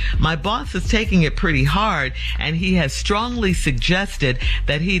died. My boss is taking it pretty hard, and he has strongly suggested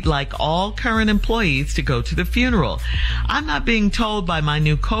that he'd like all current employees to go to the funeral. I'm not being told by my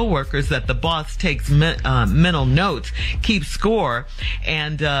new coworkers that the boss takes mental notes, keeps score,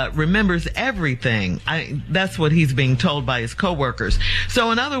 and remembers everything. That's what he's being told by his coworkers.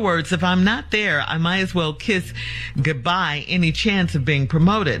 So in other words, if I'm not there, I might as well kiss goodbye any chance of being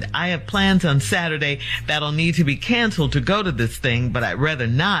promoted. I have plans on Saturday that'll need to be canceled to go to this thing, but I'd rather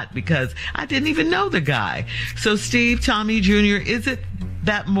not because I didn't even know the guy. So Steve, Tommy Jr., is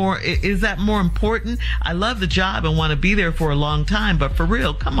that more important? I love the job and want to be there for a long time, but for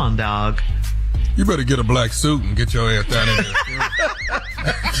real, come on, dog. You better get a black suit and get your ass down in there.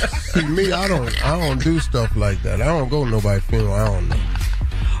 See, me, I don't do stuff like that. I don't go to nobody's funeral. I don't know.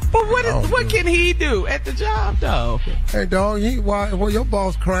 But what can he do at the job, though? Hey, dog, your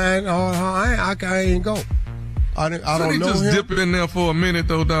boss crying, I ain't go. I don't know just him. dip in there for a minute,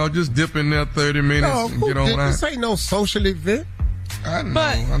 though, dog. Just dip in there 30 minutes and get on out. This ain't no social event. I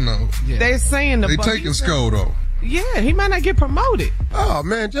know. Yeah. They're saying they taking Sko, though. Yeah, he might not get promoted. Oh,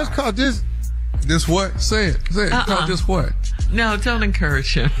 man, just cause this... This what? Say it. Cause this what? No, don't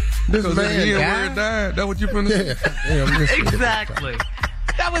encourage him. This man died. That what you finna say? Yeah, exactly.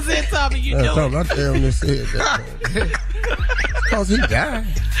 That was it, Tommy. You know it. I tell him this is that. Because he died.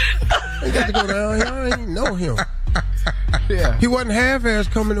 He got to go down here. I ain't know him. Yeah. He wasn't half-ass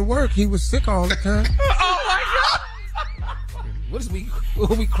coming to work. He was sick all the time. Oh, my God.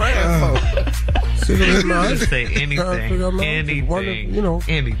 What we crying for? Just say anything. Anything. You know,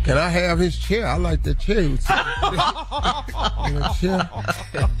 anything. Can I have his chair? I like that chair.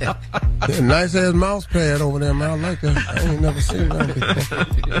 Nice ass mouse pad over there, man. I like that. I ain't never seen that before.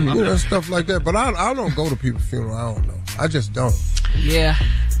 You know, stuff like that. But I don't go to people's funeral. I don't know. I just don't. Yeah.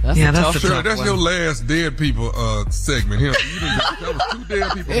 That's your last dead people segment here. That was 2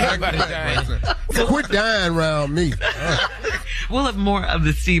 dead people back to back. Right. Quit dying around me. We'll have more of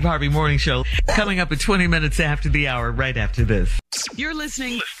the Steve Harvey Morning Show coming up at 20 minutes after the hour, right after this. You're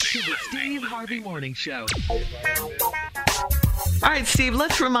listening to the Steve Harvey Morning Show. All right, Steve,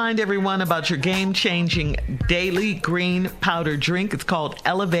 let's remind everyone about your game-changing daily green powder drink. It's called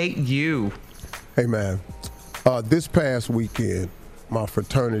Elevate You. Hey, man. This past weekend, my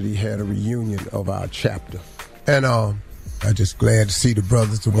fraternity had a reunion of our chapter. And I'm just glad to see the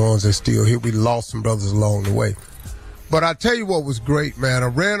brothers, the ones that's still here. We lost some brothers along the way. But I tell you what was great, man. I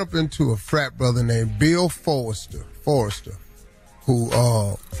ran up into a frat brother named Bill Forrester, who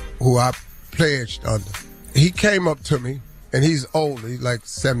I pledged under. He came up to me, and he's older. He's like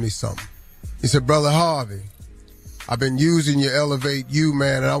 70-something. He said, Brother Harvey, I've been using your Elevate You,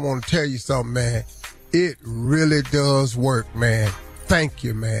 man, and I want to tell you something, man. It really does work, man. Thank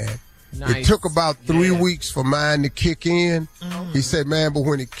you, man. It took about 3 weeks for mine to kick in. He said, man, but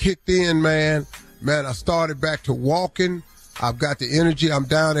when it kicked in, man, I started back to walking. I've got the energy. I'm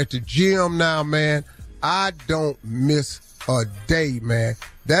down at the gym now, man. I don't miss a day, man.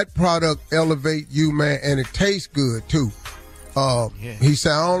 That product Elevate You, man, and it tastes good, too. He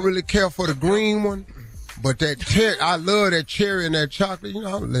said, I don't really care for the green one, but that I love that cherry and that chocolate. You know,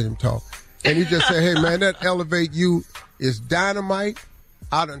 I'm going to let him talk. And he just said, hey, man, that Elevate You is dynamite.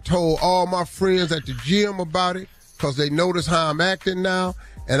 I done told all my friends at the gym about it because they notice how I'm acting now.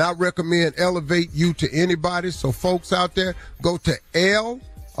 And I recommend Elevate You to anybody. So folks out there, go to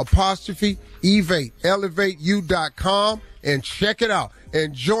elevateyou.com and check it out.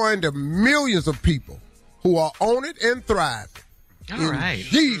 And join the millions of people who are on it and thriving. All right.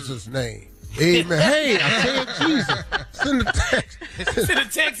 Jesus' name. Amen. Hey, I said Jesus. Send a text. Send a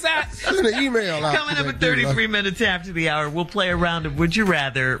text out. Send an email out. Coming up at 33 minutes after the hour, we'll play a round of Would You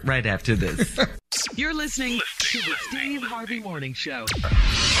Rather right after this. You're listening to the Steve Harvey Morning Show.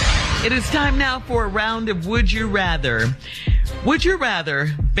 It is time now for a round of Would You Rather. Would you rather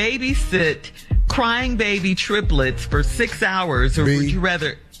babysit crying baby triplets for 6 hours, or would you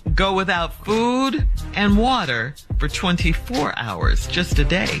rather go without food and water for 24 hours, just a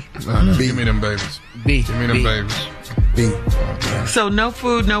day? Give me them babies. Give me them babies. So no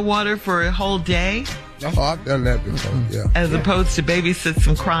food, no water for a whole day? Oh, I've done that before, yeah. As opposed to babysit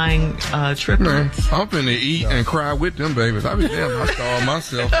some crying triplets. I'm finna eat and cry with them babies. I be damn, I starve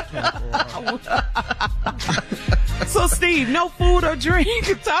myself. So, Steve, no food or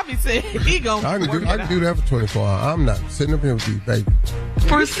drink? Tommy said he gonna I can do that for 24 hours. I'm not sitting up here with these babies.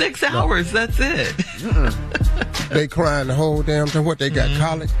 For 6 hours, that's it. They crying the whole damn time. What, they got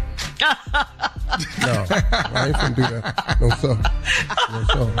colic? No, I ain't finna do that. No, sir. No,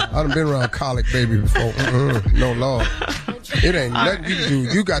 sir. I done been around colic baby before. No, Lord. It ain't nothing you can do.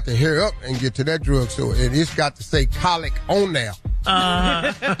 You got to hurry up and get to that drugstore, and it's got to say colic on there.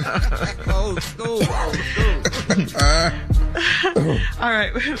 Old school. All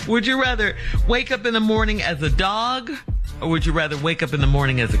right. Would you rather wake up in the morning as a dog, or would you rather wake up in the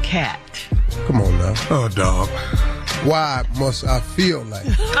morning as a cat? Come on now. Oh, dog. Why must I feel like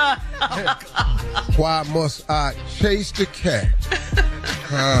it? Why must I chase the cat?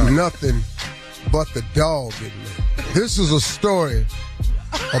 Nothing but the dog in me. This is a story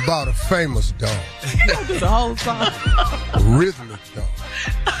about a famous dog. The whole song. A rhythmic dog.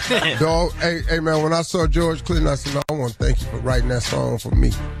 Dog, hey man, when I saw George Clinton, I said, no, I want to thank you for writing that song for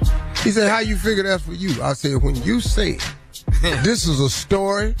me. He said, how you figure that's for you? I said, when you say it, this is a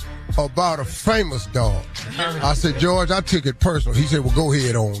story about a famous dog. I said, George, I took it personal. He said, well, go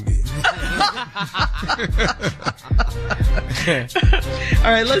ahead on then.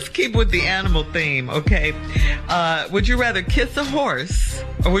 All right, let's keep with the animal theme, okay? Would you rather kiss a horse,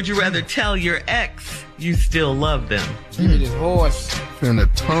 or would you rather tell your ex you still love them? Give me this horse. Finna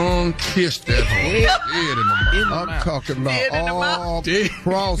tongue kiss that horse. Dead in the mouth. I'm talking about all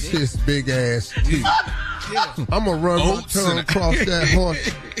across his big ass teeth. I'm gonna run my tongue across that horse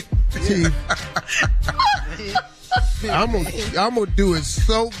teeth. I'm gonna do it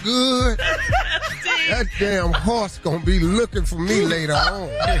so good. That damn horse gonna be looking for me later on.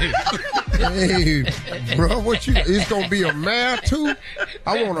 Hey, bro, what you? It's gonna be a mare too.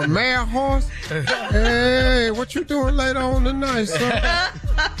 I want a mare horse. Hey, what you doing later on tonight, son?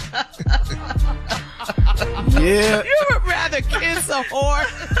 Yeah. You would rather kiss a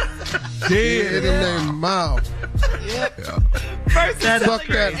horse? Dead in their mouth. Yep. First, suck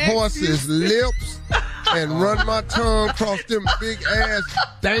that horse's lips and run my tongue across them big ass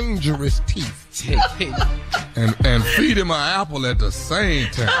dangerous teeth. and feed him an apple at the same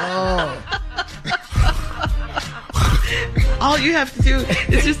time. All you have to do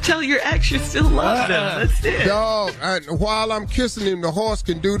is just tell your ex you still love them. That's it. Dog, while I'm kissing him, the horse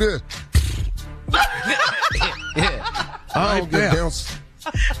can do this. I don't get down.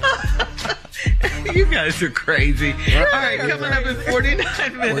 You guys are crazy. All right, coming up in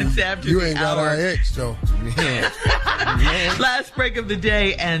 49 minutes after you the ain't got hour. our ex, though. Last break of the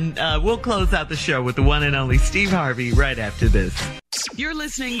day, and we'll close out the show with the one and only Steve Harvey right after this. You're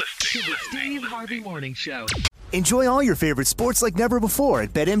listening to the Steve Harvey Morning Show. Enjoy all your favorite sports like never before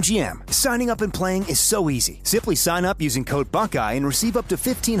at BetMGM. Signing up and playing is so easy. Simply sign up using code Buckeye and receive up to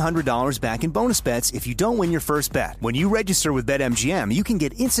 $1,500 back in bonus bets if you don't win your first bet. When you register with BetMGM, you can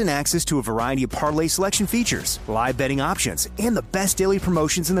get instant access to a variety of parlay selection features, live betting options, and the best daily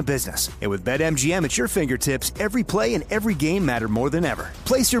promotions in the business. And with BetMGM at your fingertips, every play and every game matter more than ever.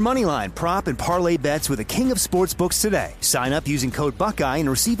 Place your moneyline, prop, and parlay bets with the king of sportsbooks today. Sign up using code Buckeye and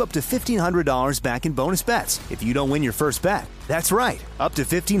receive up to $1,500 back in bonus bets. If if you don't win your first bet. That's right, up to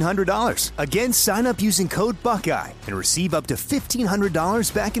 $1,500. Again, sign up using code Buckeye and receive up to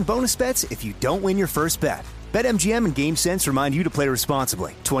 $1,500 back in bonus bets if you don't win your first bet. BetMGM and GameSense remind you to play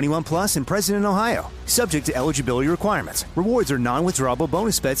responsibly. 21 plus and present in Ohio. Subject to eligibility requirements. Rewards are non-withdrawable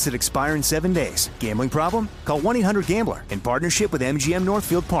bonus bets that expire in 7 days. Gambling problem? Call 1-800-GAMBLER in partnership with MGM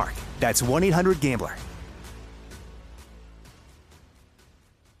Northfield Park. That's 1-800-GAMBLER.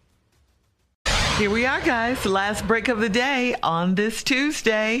 Here we are, guys. The last break of the day on this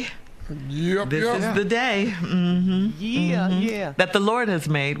Tuesday. This is the day. Yeah. That the Lord has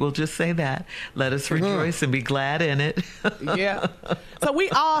made. We'll just say that. Let us rejoice and be glad in it. Yeah. So we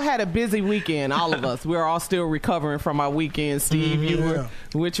all had a busy weekend, all of us. We're all still recovering from our weekend. Steve, you were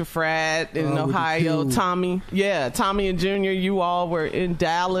with your frat in Ohio. Tommy. Yeah, Tommy and Junior, you all were in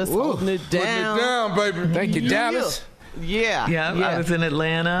Dallas holding it down. Putting it down, baby. Thank you, Dallas. Yeah. I was in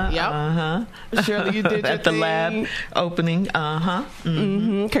Atlanta. Yep. Shirley, you did at the lab opening.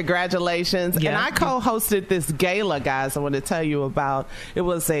 Congratulations. Yeah. And I co-hosted this gala, guys, I want to tell you about. It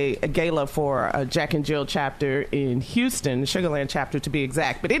was a gala for a Jack and Jill chapter in Houston, the Sugarland chapter to be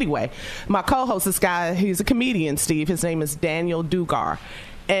exact. But anyway, my co-host, this guy, he's a comedian, Steve. His name is Daniel Dugar.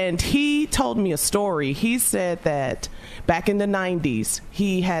 And he told me a story. He said that back in the 90s,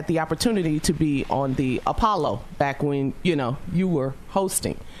 he had the opportunity to be on the Apollo back when, you were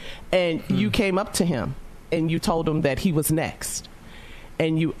hosting. And you came up to him and you told him that he was next.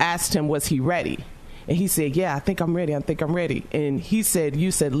 And you asked him, was he ready? And he said, yeah, I think I'm ready. And he said,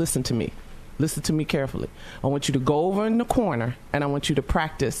 you said, listen to me. Listen to me carefully. I want you to go over in the corner and I want you to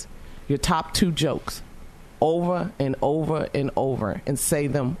practice your top 2 jokes. Over and over and over, and say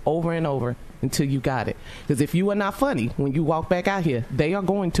them over and over until you got it. Because if you are not funny when you walk back out here, they are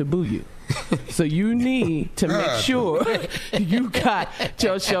going to boo you. So you need to make sure you got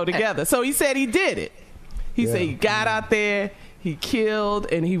your show together. So he said he did it. He said he got out there, he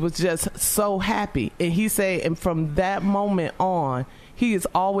killed, and he was just so happy. And he said, and from that moment on, he has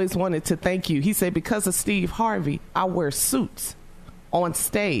always wanted to thank you. He said, because of Steve Harvey, I wear suits on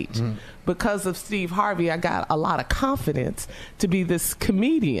stage. Because of Steve Harvey, I got a lot of confidence to be this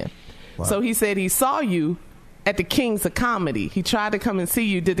comedian. Wow. So he said he saw you at the Kings of Comedy. He tried to come and see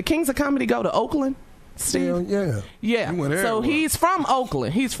you. Did the Kings of Comedy go to Oakland, Steve? Yeah. So he's from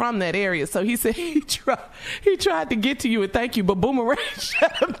Oakland. He's from that area. So he said he tried to get to you and thank you, but Boomerang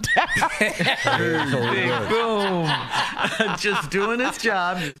shut him down. Boom. Just doing his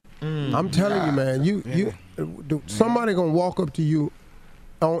job. I'm telling you, man, you somebody gonna walk up to you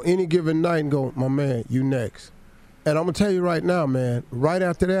on any given night and go, my man, you next. And I'm gonna tell you right now, man, right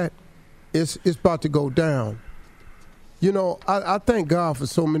after that, it's about to go down. I thank God for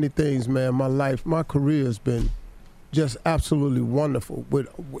so many things, man. My career has been just absolutely wonderful. With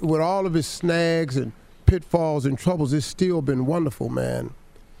all of its snags and pitfalls and troubles, it's still been wonderful, man.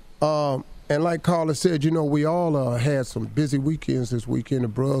 And like Carla said, we all had some busy weekends this weekend. The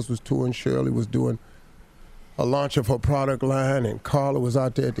Bros was touring, Shirley was doing a launch of her product line, and Carla was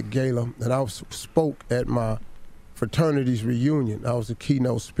out there at the gala, and I spoke at my fraternity's reunion. I was a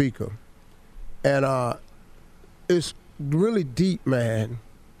keynote speaker. And it's really deep, man,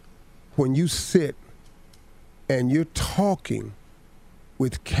 when you sit and you're talking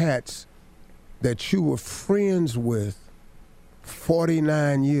with cats that you were friends with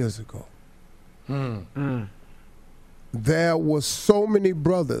 49 years ago. There were so many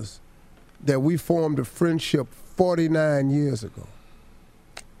brothers that we formed a friendship 49 years ago.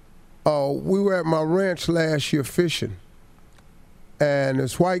 We were at my ranch last year fishing, and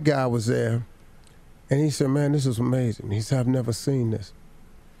this white guy was there, and he said, man, this is amazing. He said, I've never seen this.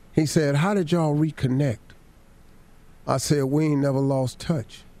 He said, how did y'all reconnect? I said, we ain't never lost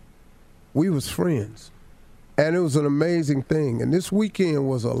touch. We was friends, and it was an amazing thing. And this weekend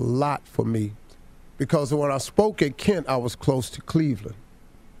was a lot for me, because when I spoke at Kent, I was close to Cleveland.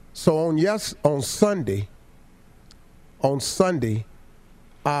 So on Sunday,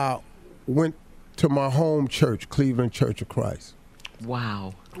 I went to my home church, Cleveland Church of Christ.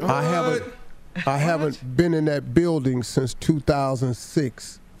 Wow. I haven't been in that building since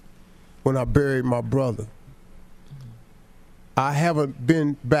 2006 when I buried my brother. I haven't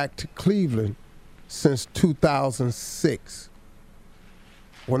been back to Cleveland since 2006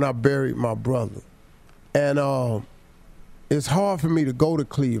 when I buried my brother. And it's hard for me to go to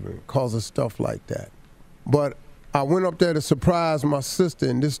Cleveland because of stuff like that. But I went up there to surprise my sister,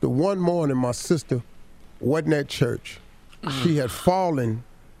 and this the one morning my sister wasn't at church. She had fallen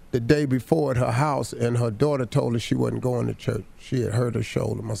the day before at her house, and her daughter told her she wasn't going to church. She had hurt her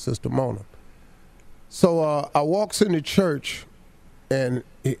shoulder, my sister Mona. So I walks into church, and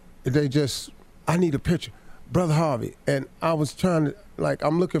I need a picture. Brother Harvey, and I was trying to,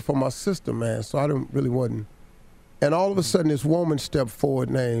 I'm looking for my sister, man, so I wasn't. And all of a sudden, this woman stepped forward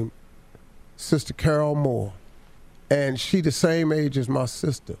named Sister Carol Moore. And she the same age as my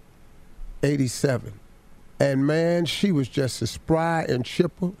sister, 87. And, man, she was just as spry and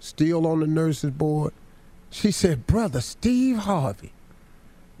chipper, still on the nurse's board. She said, Brother Steve Harvey,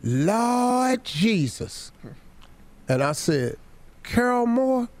 Lord Jesus. And I said, Carol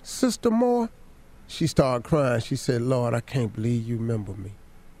Moore, Sister Moore? She started crying. She said, Lord, I can't believe you remember me.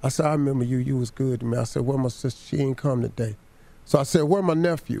 I said, I remember you. You was good to me. I said, where my sister? She ain't come today. So I said, where my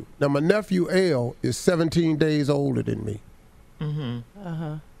nephew? Now, my nephew, L, is 17 days older than me. Mm-hmm.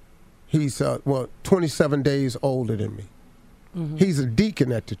 Uh-huh. He's, 27 days older than me. Mm-hmm. He's a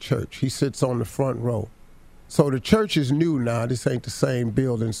deacon at the church. He sits on the front row. So the church is new now. This ain't the same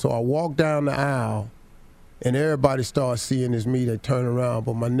building. So I walked down the aisle, and everybody started seeing it's me. They turned around,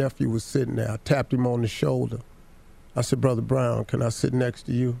 but my nephew was sitting there. I tapped him on the shoulder. I said, Brother Brown, can I sit next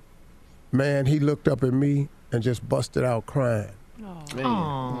to you? Man, he looked up at me and just busted out crying.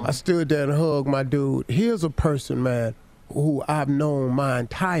 Aww. I stood there and hugged my dude. Here's a person, man, who I've known my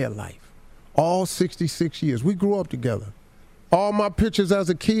entire life, all 66 years. We grew up together. All my pictures as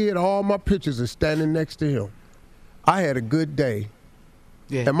a kid, all my pictures are standing next to him. I had a good day.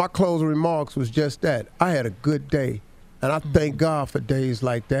 Yeah. And my closing remarks was just that. I had a good day. And I thank God for days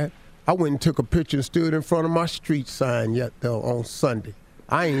like that. I went and took a picture and stood in front of my street sign on Sunday.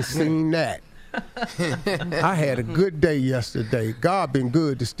 I ain't seen that. I had a good day yesterday. God been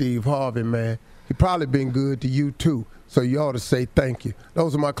good to Steve Harvey, man. He probably been good to you, too. So you ought to say thank you.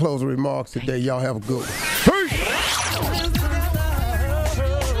 Those are my closing remarks today. Y'all have a good one. Peace!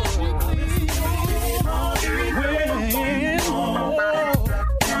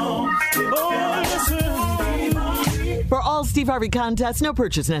 For all Steve Harvey contests, no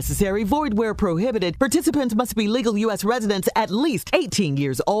purchase necessary, void where prohibited. Participants must be legal U.S. residents at least 18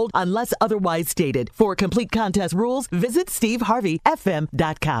 years old unless otherwise stated. For complete contest rules, visit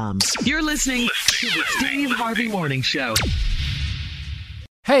SteveHarveyFM.com. You're listening to the Steve Harvey Morning Show.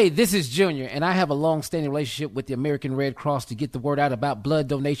 Hey, this is Junior, and I have a long-standing relationship with the American Red Cross to get the word out about blood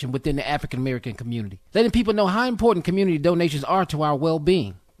donation within the African-American community, letting people know how important community donations are to our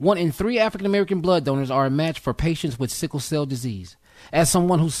well-being. 1 in 3 African-American blood donors are a match for patients with sickle cell disease. As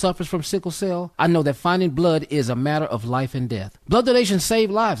someone who suffers from sickle cell, I know that finding blood is a matter of life and death. Blood donations save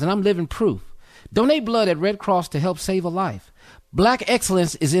lives, and I'm living proof. Donate blood at Red Cross to help save a life. Black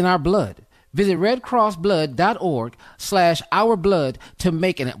excellence is in our blood. Visit redcrossblood.org/ourblood to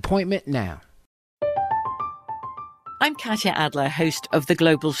make an appointment now. I'm Katya Adler, host of The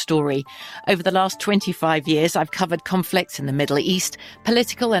Global Story. Over the last 25 years, I've covered conflicts in the Middle East,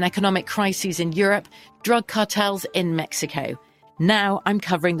 political and economic crises in Europe, drug cartels in Mexico. Now I'm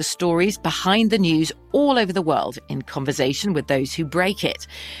covering the stories behind the news all over the world in conversation with those who break it.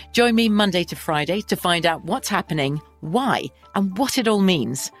 Join me Monday to Friday to find out what's happening, why, and what it all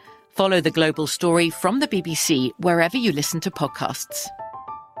means. Follow The Global Story from the BBC wherever you listen to podcasts.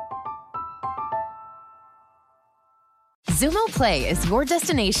 Xumo Play is your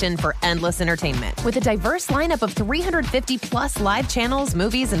destination for endless entertainment. With a diverse lineup of 350-plus live channels,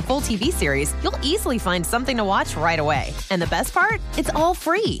 movies, and full TV series, you'll easily find something to watch right away. And the best part? It's all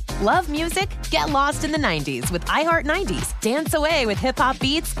free. Love music? Get lost in the 90s with iHeart 90s, dance away with hip-hop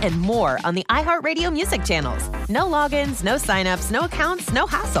beats, and more on the iHeartRadio music channels. No logins, no signups, no accounts, no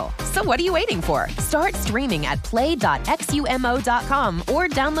hassle. So what are you waiting for? Start streaming at play.xumo.com or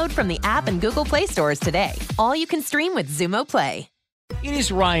download from the app and Google Play stores today. All you can stream with Xumo Play. It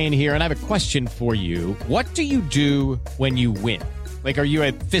is Ryan here, and I have a question for you. What do you do when you win? Like, are you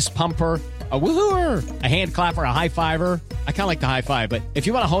a fist pumper, a woohooer, a hand clapper, a high fiver? I kind of like the high five, but if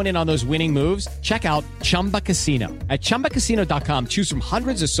you want to hone in on those winning moves, check out Chumba Casino. At ChumbaCasino.com, choose from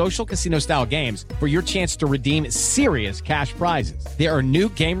hundreds of social casino-style games for your chance to redeem serious cash prizes. There are new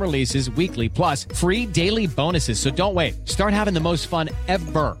game releases weekly, plus free daily bonuses, so don't wait. Start having the most fun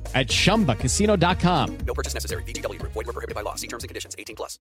ever at ChumbaCasino.com. No purchase necessary. VGW. Void where prohibited by law. See terms and conditions. 18+.